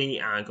body,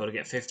 and got to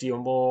get 50 or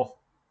more.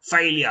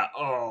 Failure!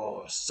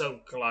 Oh,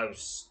 so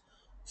close.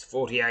 It's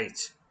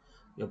 48.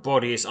 Your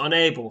body is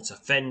unable to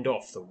fend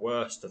off the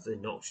worst of the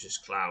noxious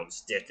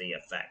cloud's deadly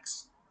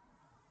effects,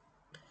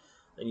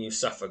 and you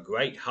suffer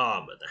great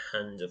harm at the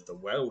hand of the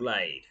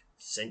well-laid,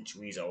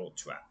 centuries-old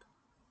trap.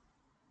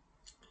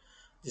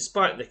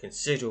 Despite the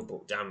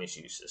considerable damage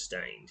you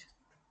sustained,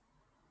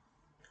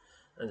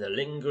 and the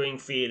lingering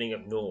feeling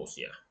of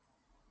nausea,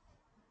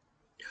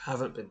 You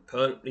haven't been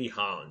permanently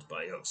harmed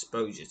by your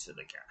exposure to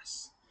the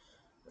gas.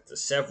 After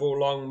several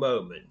long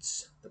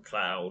moments, the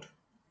cloud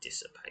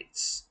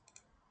dissipates.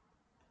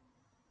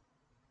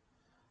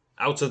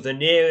 Out of the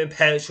near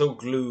impenetrable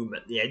gloom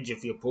at the edge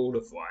of your pool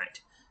of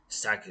light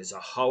staggers a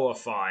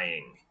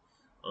horrifying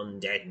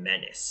undead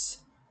menace.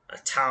 A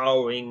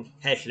towering,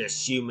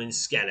 headless human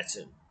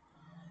skeleton.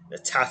 The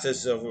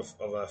tatters of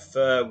a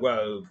fur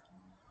robe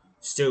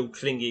still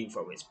clinging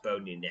from its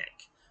bony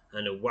neck,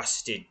 and a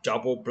rusted,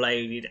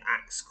 double-bladed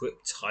axe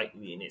gripped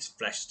tightly in its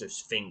fleshless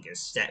fingers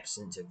steps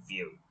into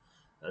view.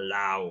 A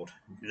loud,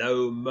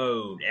 low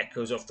moan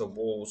echoes off the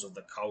walls of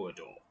the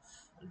corridor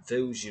and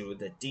fills you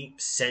with a deep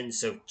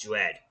sense of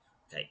dread.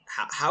 Okay,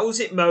 how is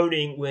it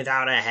moaning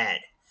without a head?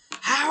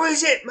 How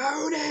is it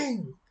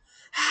moaning?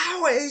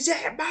 How is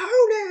it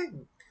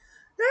moaning?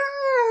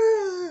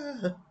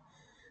 Ah!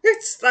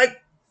 It's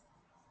like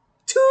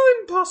two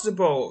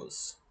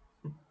impossibles.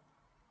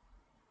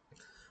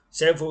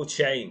 Several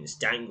chains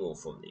dangle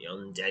from the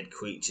undead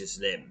creature's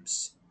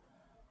limbs,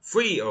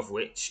 3 of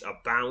which are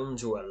bound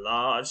to a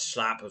large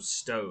slab of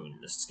stone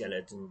the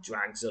skeleton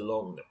drags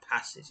along the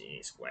passage in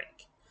its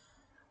wake.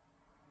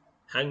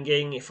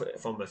 Hanging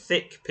from a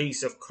thick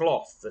piece of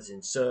cloth that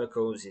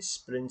encircles his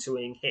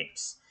splintering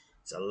hips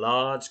is a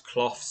large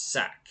cloth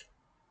sack.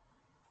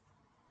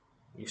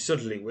 You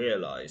suddenly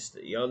realise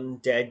that the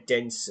undead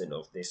denizen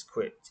of this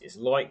crypt is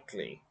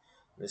likely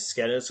the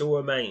skeletal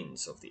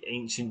remains of the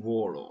ancient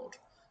warlord,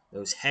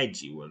 those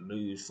heads you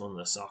removed from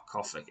the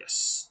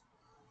sarcophagus.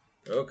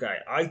 Okay,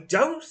 I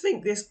don't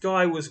think this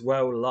guy was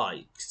well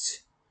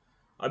liked.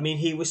 I mean,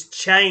 he was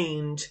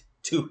chained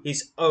to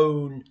his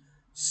own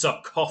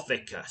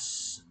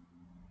sarcophagus.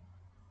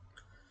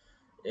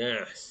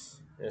 Yes,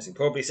 he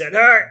probably said,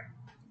 "Hey,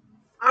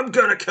 I'm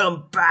gonna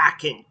come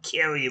back and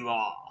kill you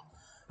all.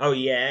 Oh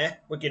yeah?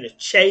 We're gonna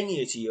chain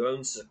you to your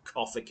own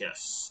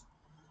sarcophagus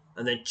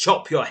and then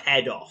chop your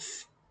head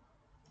off."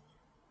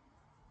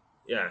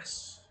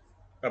 Yes.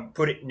 And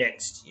put it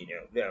next,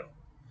 we're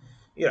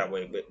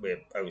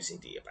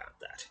OCD about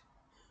that.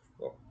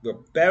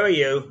 We'll bury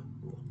you,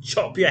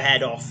 chop your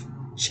head off,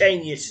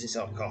 chain you to the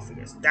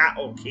sarcophagus.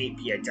 That'll keep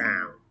you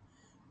down.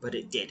 But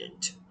it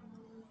didn't.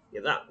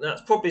 Yeah,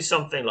 that's probably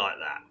something like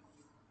that.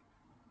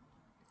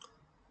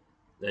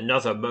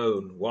 Another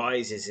moan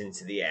rises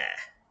into the air.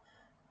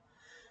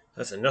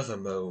 As another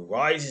moan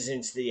rises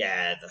into the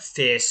air, the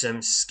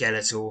fearsome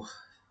skeleton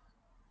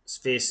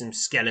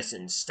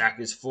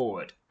staggers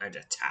forward and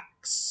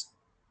attacks.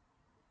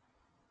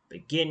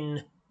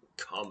 Begin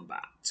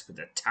combat with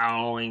the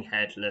towering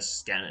headless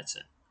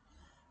skeleton.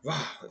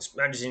 Wow, it's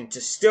managing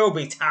to still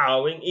be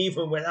towering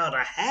even without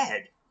a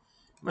head.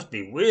 Must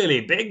be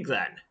really big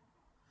then.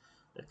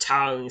 The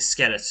towering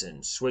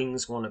skeleton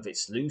swings one of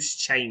its loose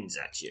chains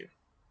at you.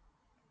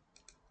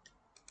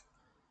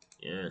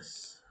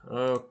 Yes.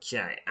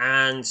 Okay,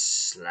 and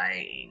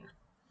slain.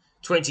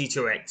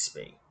 22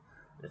 XP.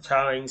 The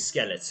towering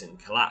skeleton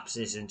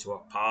collapses into a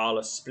pile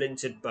of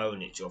splintered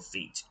bone at your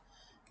feet.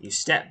 You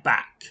step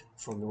back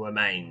from the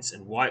remains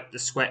and wipe the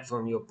sweat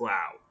from your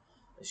brow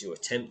as you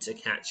attempt to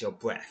catch your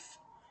breath.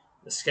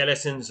 The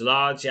skeleton's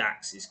large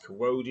axe is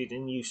corroded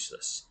and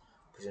useless,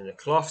 but in the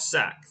cloth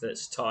sack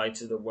that's tied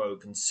to the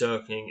rope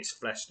encircling its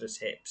fleshless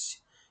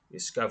hips, you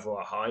discover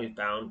a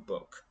hide-bound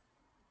book.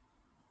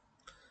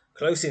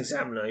 Close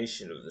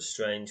examination of the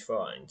strange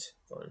find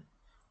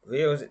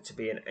reveals it to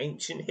be an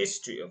ancient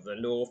history of the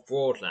North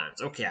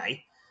Broadlands.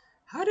 Okay,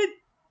 how did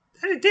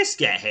this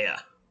get here?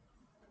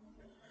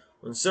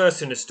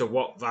 Uncertain as to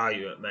what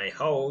value it may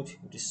hold,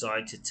 you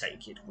decide to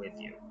take it with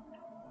you.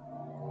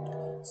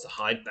 It's the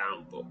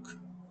hidebound book.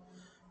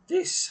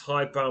 This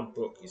hidebound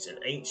book is an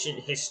ancient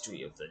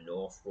history of the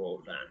North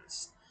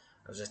Broadlands.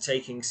 After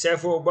taking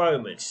several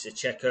moments to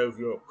check over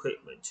your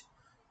equipment,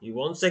 you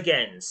once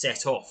again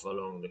set off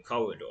along the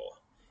corridor,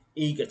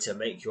 eager to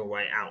make your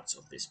way out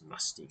of this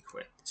musty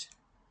crypt.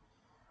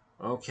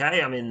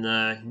 Okay, I'm in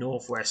the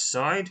northwest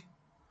side.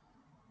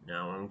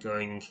 Now I'm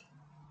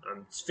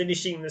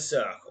finishing the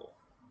circle.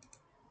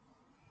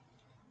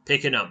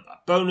 Pick a number.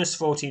 Bonus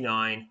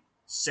 49,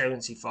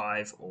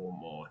 75 or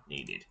more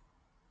needed.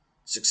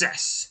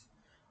 Success!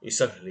 You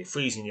suddenly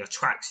freeze in your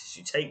tracks as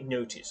you take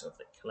notice of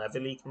the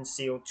cleverly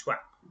concealed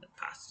trap in the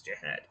passage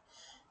ahead.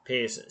 It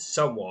appears that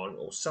someone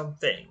or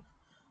something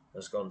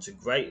has gone to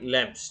great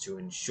lengths to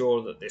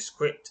ensure that this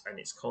crypt and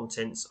its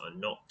contents are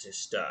not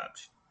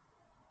disturbed.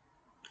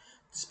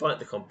 Despite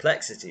the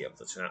complexity of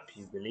the trap,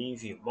 you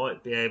believe it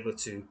might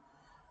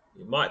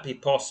be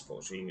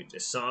possible to either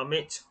disarm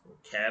it or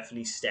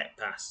carefully step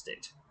past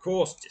it. Of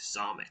course,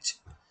 disarm it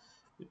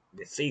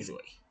with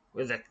thievery.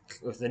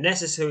 With the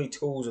necessary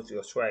tools of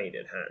your trade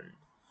at hand,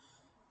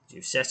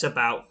 you set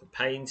about the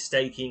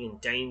painstaking and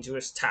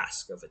dangerous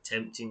task of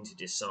attempting to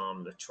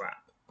disarm the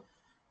trap.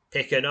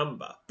 Pick a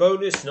number.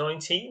 Bonus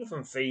 19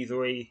 from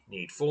thievery.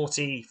 Need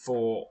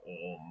 44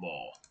 or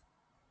more.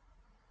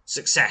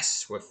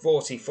 Success with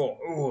 44.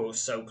 Oh,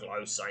 so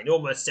close. I'd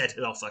almost set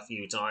it off a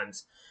few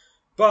times.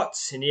 But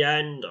in the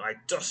end, I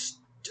just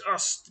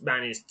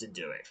managed to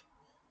do it.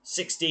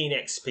 16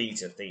 XP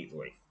to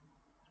thievery.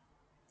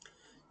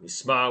 You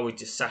smile with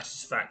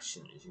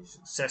dissatisfaction as you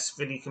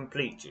successfully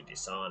complete your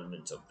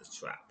disarmament of the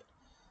trap.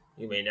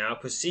 You may now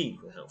proceed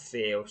without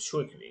fear of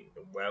triggering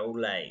the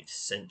well-laid,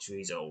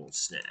 centuries-old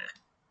snare.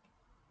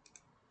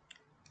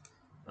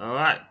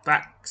 Alright,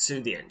 back to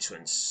the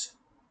entrance.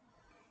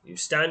 You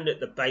stand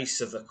at the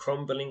base of the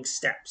crumbling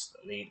steps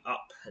that lead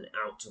up and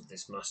out of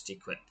this musty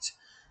crypt.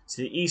 To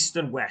the east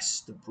and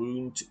west,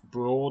 the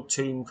broad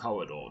tomb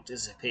corridor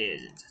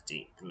disappears into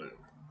deep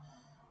gloom.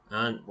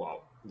 And,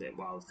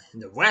 in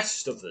the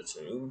west of the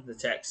tomb, the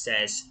text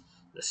says,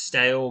 the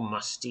stale,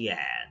 musty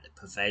air that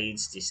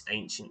pervades this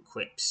ancient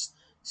crypt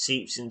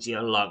seeps into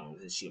your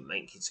lungs as you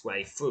make its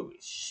way through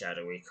its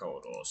shadowy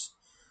corridors.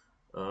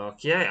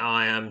 Okay,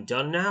 I am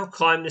done now.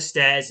 Climb the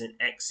stairs and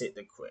exit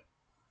the crypt.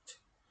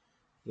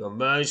 You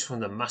emerge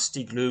from the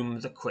musty gloom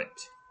of the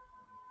crypt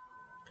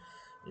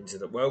into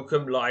the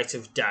welcome light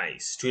of day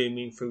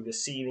streaming through the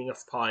ceiling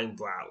of pine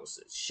boughs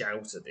that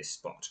shelter this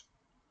spot.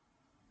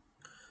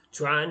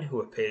 Tran,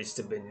 who appears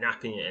to have been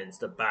napping against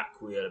the back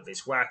wheel of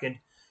his wagon,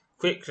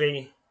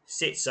 quickly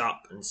sits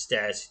up and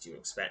stares at you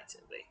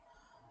expectantly,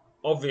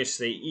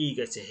 obviously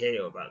eager to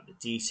hear about the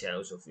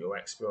details of your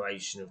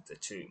exploration of the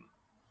tomb.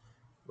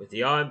 With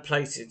the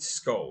iron-plated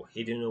skull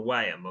hidden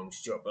away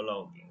amongst your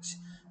belongings,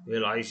 you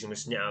realise you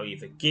must now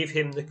either give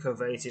him the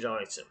coveted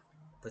item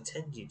or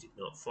pretend you did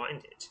not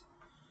find it.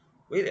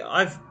 Really,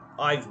 I've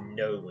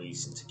no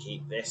reason to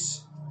keep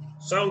this,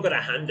 so I'm going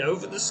to hand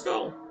over the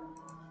skull.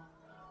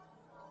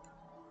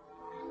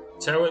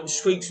 Terrence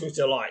shrieks with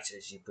delight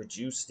as you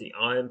produce the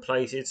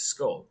iron-plated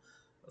skull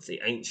of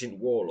the ancient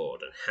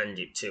warlord and hand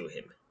it to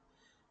him.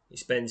 He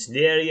spends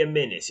nearly a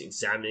minute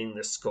examining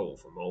the skull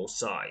from all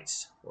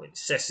sides, or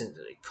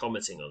incessantly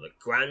commenting on the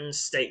grand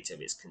state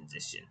of its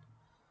condition.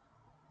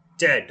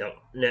 Dared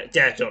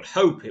not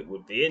hope it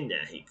would be in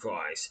there, he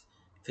cries,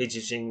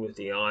 fidgeting with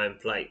the iron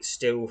plate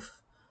still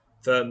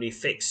firmly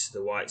fixed to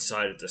the white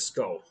side of the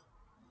skull.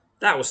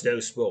 That was no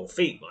small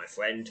feat, my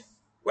friend.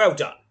 Well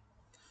done.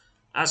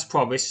 As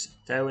promised,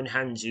 Theron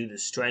hands you the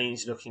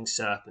strange-looking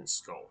serpent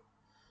skull.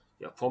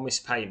 Your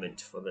promised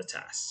payment for the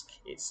task.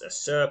 It's a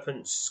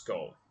serpent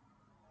skull.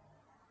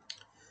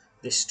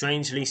 This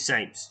strangely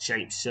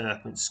shaped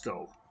serpent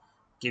skull,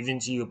 given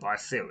to you by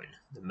Theron,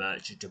 the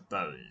merchant of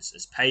bones,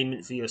 as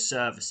payment for your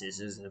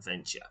services as an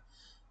adventurer,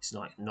 is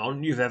like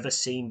none you've ever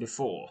seen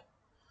before.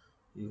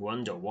 You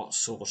wonder what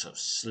sort of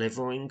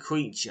slithering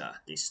creature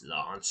this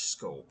large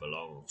skull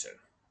belonged to.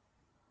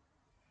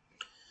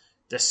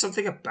 There's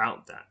something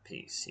about that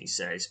piece, he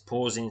says,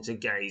 pausing to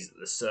gaze at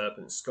the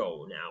serpent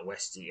skull now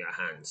west of your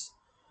hands.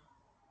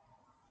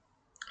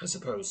 I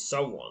suppose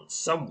someone,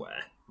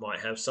 somewhere,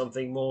 might have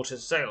something more to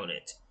say on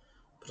it,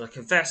 but I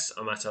confess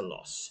I'm at a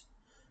loss.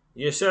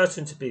 You're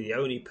certain to be the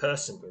only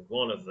person with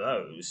one of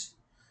those.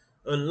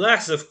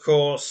 Unless, of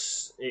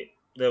course,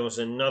 there was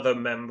another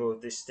member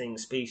of this thing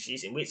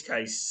species, in which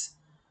case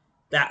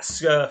that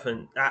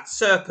serpent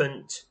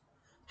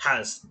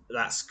has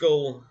that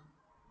skull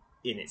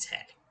in its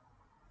head.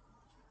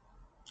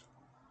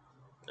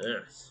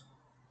 Yes.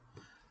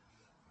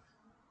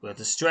 With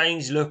the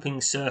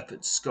strange-looking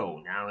serpent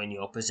skull now in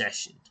your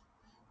possession,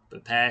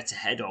 prepare to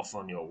head off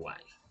on your way.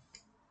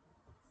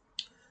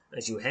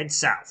 As you head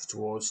south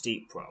towards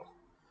Deepro,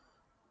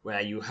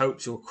 where you hope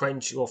to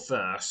quench your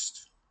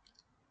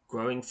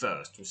growing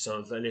thirst with some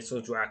of the little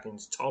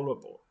dragon's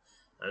tolerable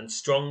and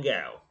strong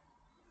ale,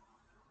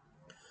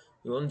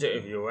 you wonder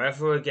if you'll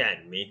ever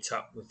again meet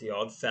up with the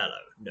odd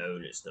fellow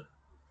known as the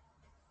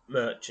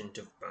Merchant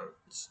of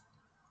Bones.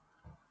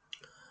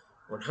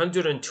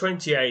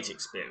 128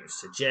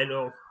 experience to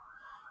general,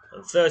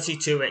 and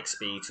 32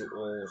 XP to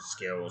all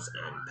skills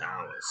and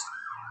powers.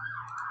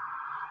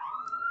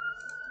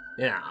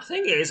 Yeah, the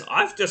thing is,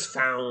 I've just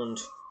found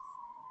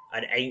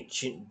an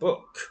ancient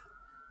book.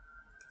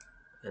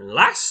 And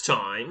last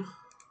time,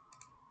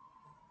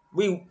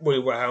 we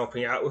were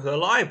helping out with a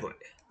library.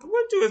 I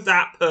wonder if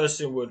that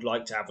person would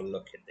like to have a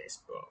look at this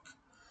book.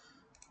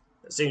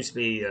 That seems to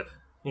be,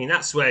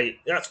 that's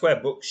where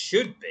books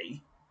should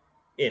be,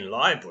 in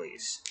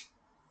libraries.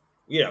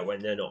 You know,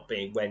 when they're not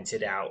being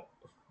rented out,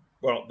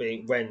 well, not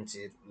being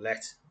rented,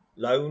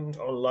 loaned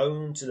on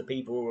loan to the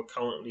people who are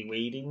currently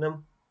reading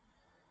them.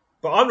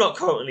 But I'm not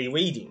currently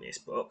reading this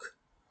book,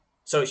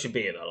 so it should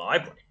be in a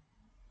library.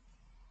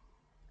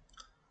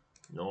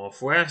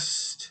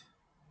 Northwest,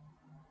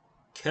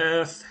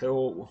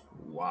 Curthhill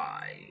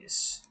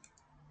Wise.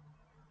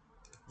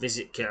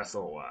 Visit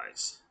Curthhill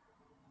Wise.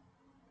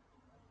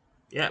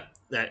 Yep,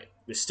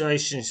 the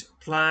station's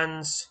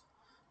plans.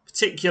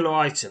 Particular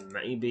item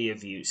may be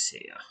of use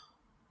here.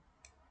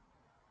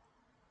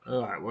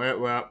 Alright,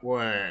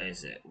 where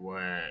is it?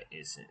 Where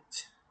is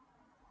it?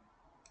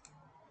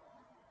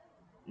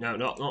 No,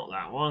 not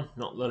that one.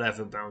 Not the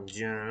leather-bound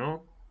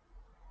journal.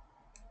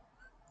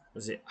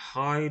 Was it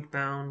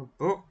hidebound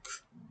book?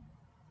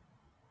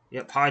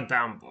 Yep,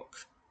 hidebound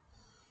book.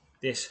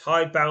 This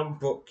hidebound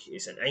book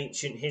is an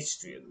ancient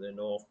history of the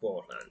North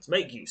Broadlands.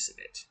 Make use of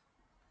it.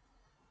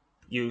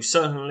 You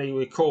suddenly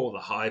recall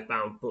the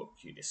hidebound book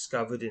you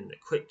discovered in the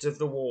crypt of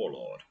the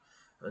warlord,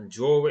 and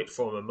draw it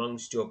from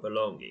amongst your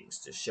belongings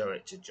to show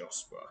it to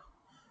Jospra.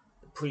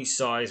 The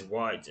priest's eyes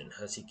widen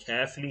as he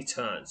carefully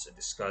turns the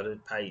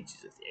discarded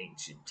pages of the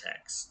ancient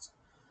text.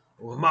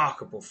 "A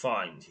remarkable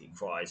find," he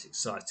cries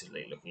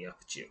excitedly, looking up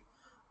at you.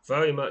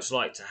 "Very much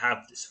like to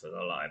have this for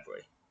the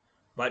library.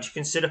 Might you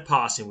consider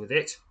parting with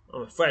it?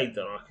 I'm afraid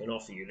that I can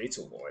offer you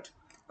little for it."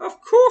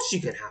 "Of course you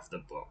can have the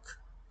book."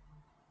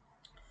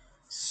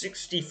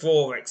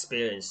 64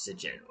 experience to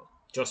General.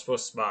 Jospra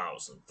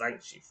smiles and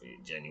thanks you for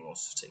your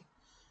generosity.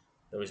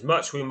 "There is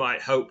much we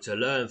might hope to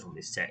learn from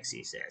this text,"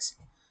 he says.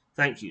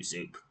 "Thank you,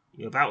 Zoop."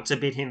 You're about to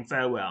bid him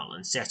farewell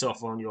and set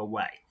off on your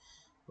way,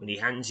 when he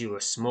hands you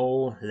a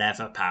small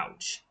leather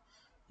pouch.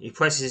 He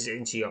presses it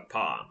into your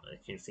palm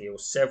and can feel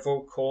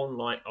several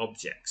corn-like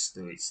objects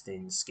through its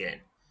thin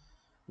skin.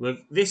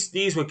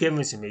 "These were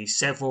given to me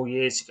several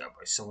years ago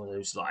by someone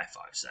whose life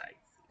I've saved,"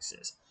 he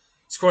says.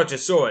 "It's quite a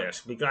story I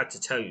shall be glad to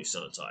tell you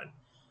sometime,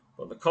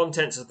 but the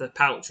contents of the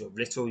pouch are of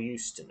little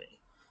use to me.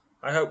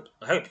 I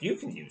hope you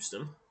can use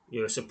them."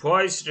 You are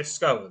surprised to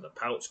discover the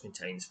pouch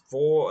contains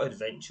 4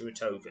 adventurer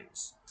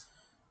tokens.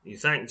 You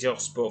thank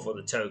Jospra for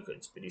the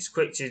tokens, but he's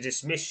quick to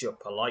dismiss your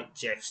polite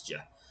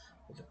gesture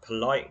with a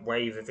polite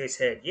wave of his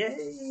head.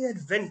 "Yay,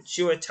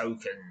 adventurer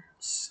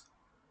tokens!"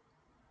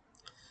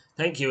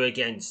 "Thank you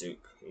again,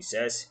 Zoop," he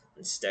says,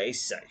 "and stay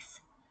safe."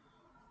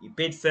 You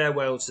bid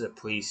farewell to the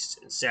priest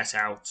and set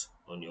out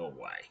on your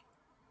way.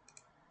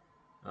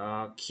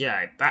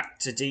 Okay, back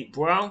to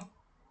Deepwell.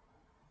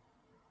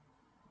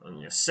 I'm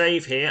going to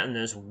save here, and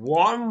there's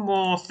one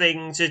more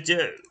thing to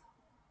do.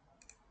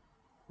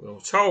 We're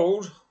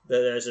told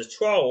that there's a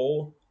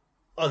troll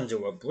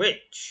under a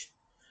bridge.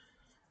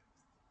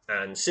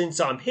 And since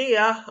I'm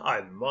here,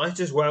 I might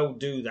as well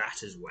do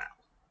that as well.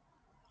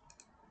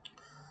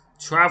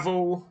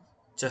 Travel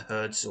to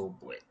Herzl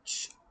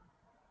Bridge.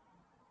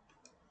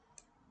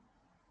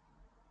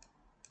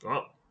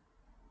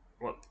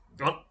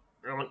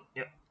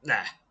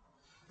 There.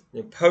 The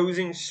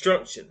imposing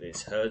structure of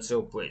this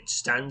Herzl Bridge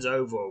stands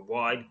over a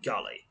wide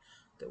gully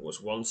that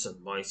was once a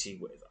mighty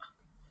river.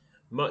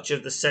 Much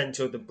of the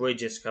centre of the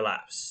bridge has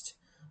collapsed,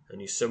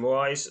 and you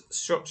surmise that the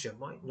structure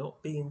might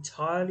not be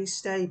entirely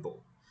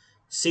stable.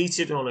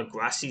 Seated on a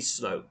grassy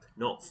slope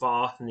not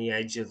far from the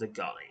edge of the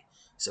gully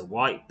is a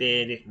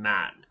white-bearded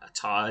man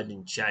attired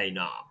in chain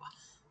armour.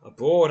 A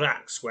broad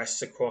axe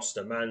rests across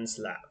the man's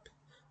lap,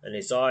 and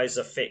his eyes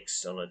are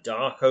fixed on a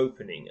dark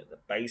opening at the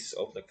base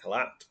of the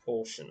collapsed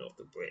portion of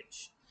the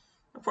bridge.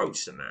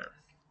 Approach the man.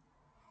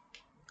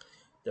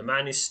 The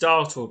man is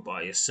startled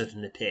by your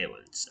sudden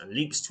appearance and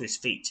leaps to his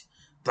feet,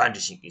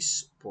 brandishing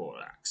his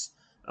broad axe.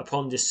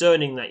 Upon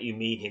discerning that you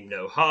mean him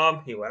no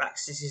harm, he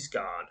relaxes his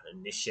guard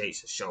and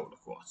initiates a shoulder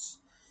cross.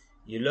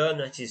 You learn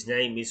that his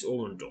name is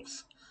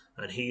Orndorff,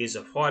 and he is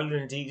a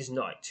Highlandese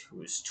knight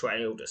who has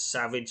trailed a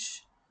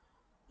savage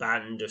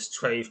band of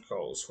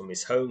trolls from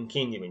his home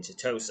kingdom into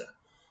Tosa.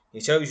 He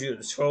tells you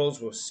that the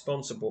trolls were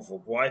responsible for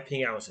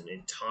wiping out an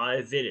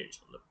entire village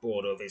on the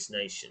border of his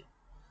nation.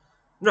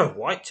 No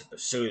right to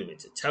pursue them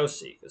into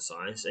Tosa, he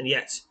decides, and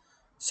yet,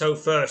 so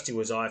thirsty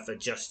was I for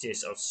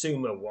justice, I'd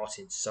sooner rot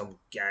in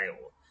some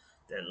gale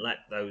than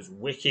let those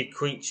wicked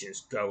creatures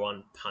go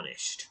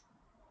unpunished.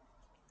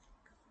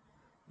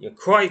 You're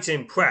quite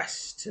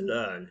impressed to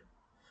learn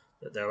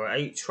that there are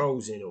 8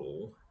 trolls in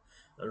all,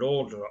 and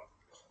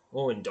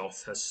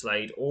Orndorff has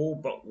slayed all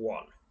but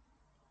one.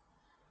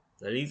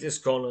 "The leader's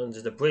gone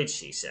under the bridge,"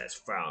 he says,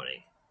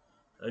 frowning.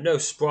 "I'm no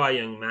spry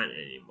young man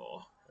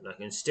anymore, and I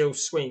can still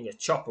swing a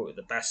chopper with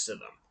the best of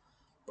them,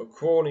 but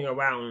crawling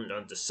around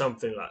under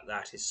something like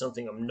that is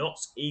something I'm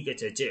not eager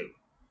to do.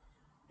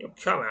 He'll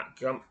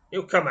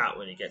come out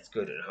when he gets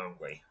good and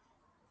hungry.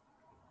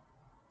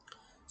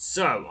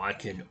 So I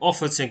can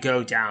offer to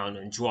go down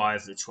and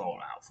drive the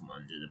troll out from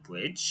under the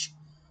bridge,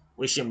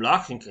 wish him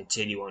luck and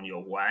continue on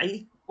your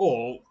way,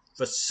 or,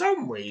 for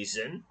some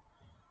reason,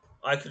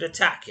 I could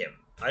attack him.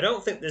 I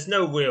don't think there's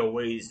no real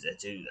reason to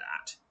do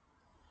that.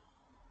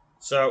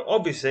 So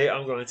obviously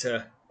I'm going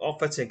to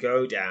offer to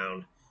go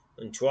down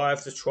and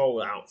drive the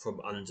troll out from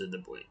under the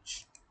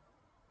bridge."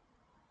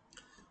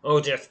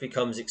 Orndorff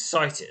becomes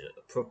excited at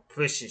the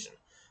proposition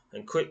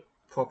and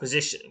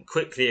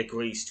quickly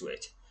agrees to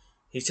it.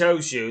 He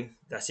tells you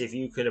that if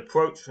you can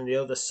approach from the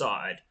other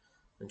side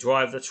and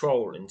drive the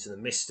troll into the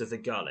midst of the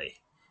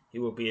gully, he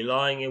will be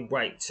lying in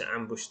wait to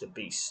ambush the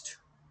beast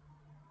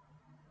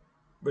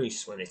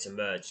when it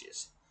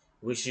emerges.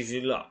 He wishes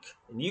you luck,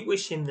 and you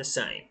wish him the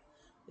same,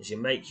 as you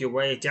make your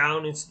way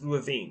down into the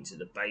ravine to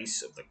the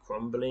base of the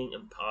crumbling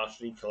and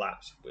partially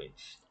collapsed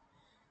bridge.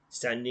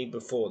 Standing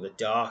before the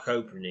dark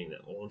opening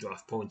that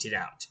Orndorff pointed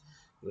out,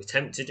 you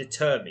attempt to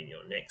determine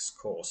your next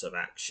course of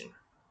action.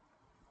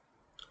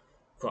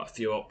 Quite a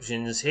few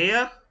options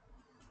here.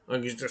 I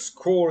can just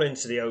crawl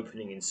into the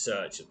opening in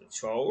search of the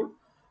troll.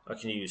 I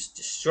can use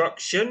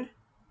destruction,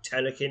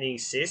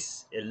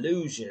 telekinesis,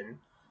 illusion,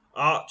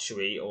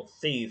 archery, or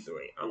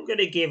thievery. I'm going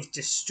to give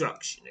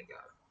destruction a go.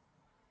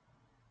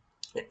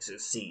 It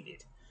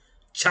succeeded.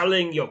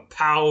 Channeling your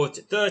power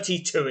to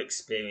 32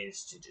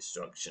 experience to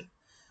destruction.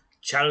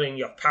 Channeling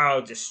your power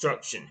of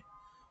destruction.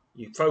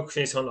 You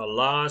focus on a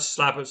large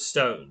slab of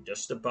stone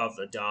just above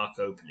the dark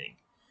opening.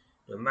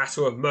 In a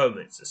matter of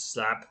moments, the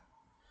slab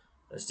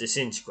has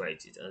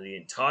disintegrated and the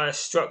entire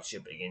structure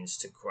begins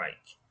to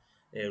quake.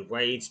 An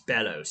enraged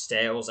bellow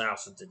sails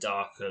out of the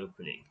dark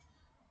opening.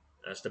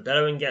 As the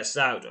bellowing gets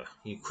louder,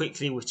 you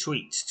quickly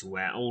retreat to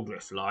where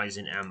Aldrich lies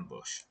in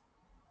ambush.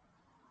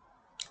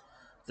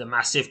 The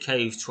massive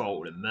cave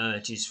troll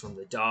emerges from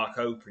the dark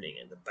opening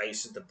at the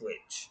base of the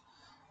bridge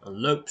and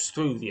lopes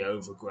through the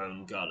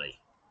overgrown gully.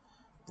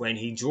 When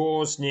he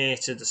draws near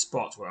to the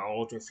spot where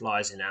Aldrich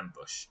lies in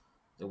ambush,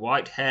 the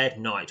white-haired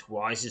knight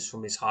rises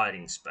from his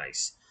hiding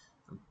space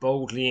and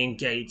boldly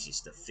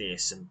engages the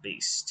fearsome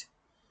beast.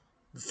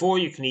 Before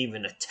you can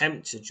even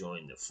attempt to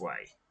join the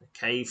fray, the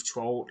cave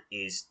troll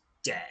is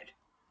dead.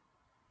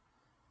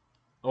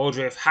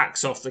 Aldrich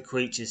hacks off the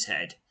creature's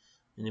head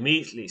and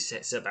immediately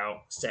sets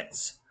about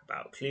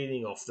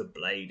cleaning off the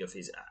blade of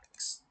his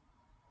axe.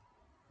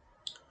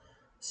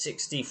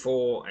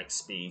 64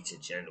 XP to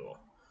General.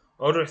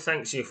 Aldrich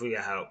thanks you for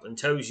your help and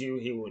tells you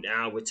he will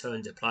now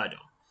return to Plydon,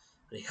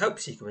 and he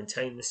hopes he can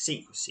maintain the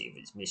secrecy of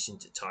his mission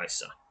to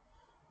Tysa.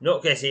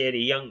 Not getting any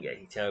younger,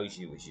 he tells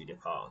you as you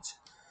depart,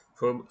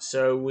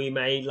 so we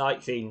may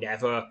likely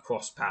never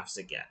cross paths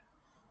again,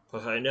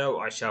 but I know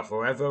I shall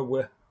forever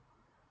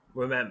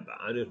remember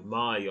and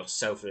admire your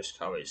selfless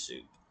courage,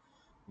 Soup.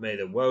 May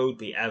the road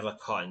be ever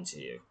kind to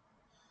you.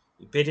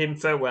 You bid him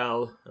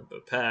farewell and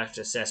prepare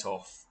to set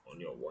off on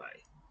your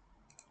way.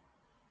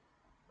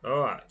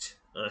 Alright,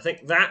 and I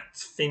think that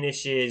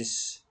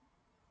finishes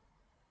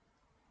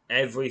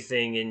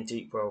everything in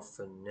Deepwell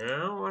for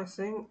now, I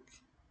think.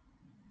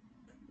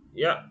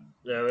 Yep,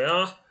 there we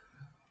are.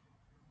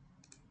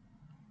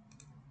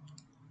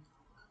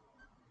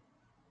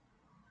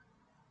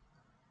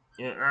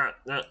 Yeah,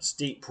 that's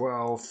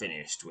Deepwell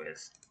finished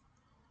with.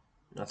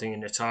 Nothing in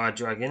the Tired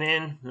Dragon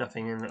Inn,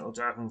 nothing in Little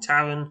Dragon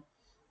Tavern.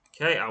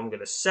 Okay, I'm going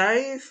to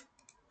save.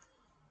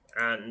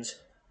 And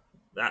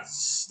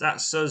that's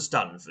us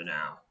done for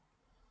now.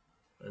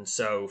 And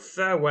so,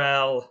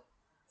 farewell,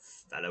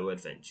 fellow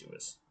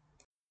adventurers.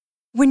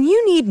 When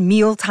you need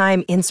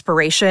mealtime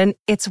inspiration,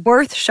 it's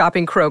worth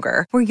shopping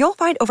Kroger, where you'll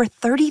find over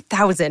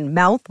 30,000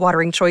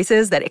 mouth-watering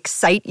choices that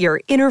excite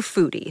your inner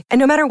foodie. And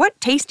no matter what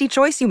tasty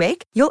choice you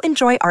make, you'll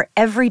enjoy our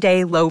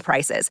everyday low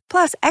prices,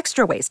 plus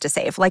extra ways to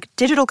save, like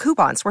digital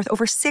coupons worth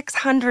over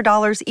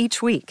 $600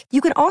 each week. You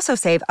can also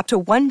save up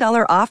to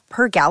 $1 off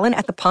per gallon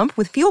at the pump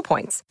with fuel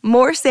points.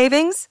 More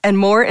savings and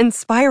more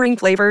inspiring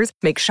flavors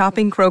make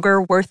shopping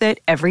Kroger worth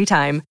it every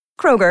time.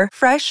 Kroger,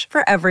 fresh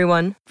for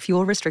everyone.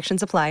 Fuel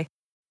restrictions apply.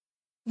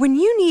 When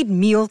you need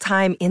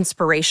mealtime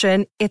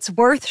inspiration, it's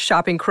worth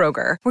shopping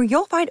Kroger, where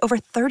you'll find over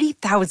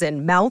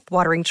 30,000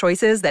 mouth-watering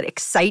choices that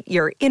excite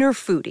your inner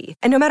foodie.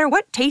 And no matter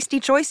what tasty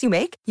choice you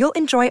make, you'll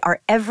enjoy our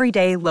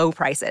everyday low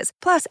prices,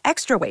 plus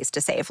extra ways to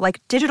save,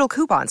 like digital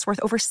coupons worth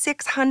over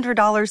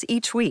 $600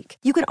 each week.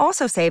 You can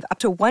also save up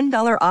to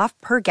 $1 off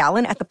per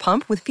gallon at the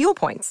pump with fuel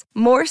points.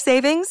 More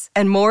savings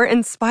and more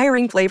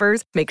inspiring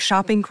flavors make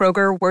shopping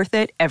Kroger worth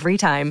it every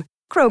time.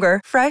 Kroger,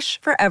 fresh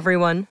for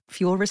everyone.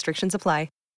 Fuel restrictions apply.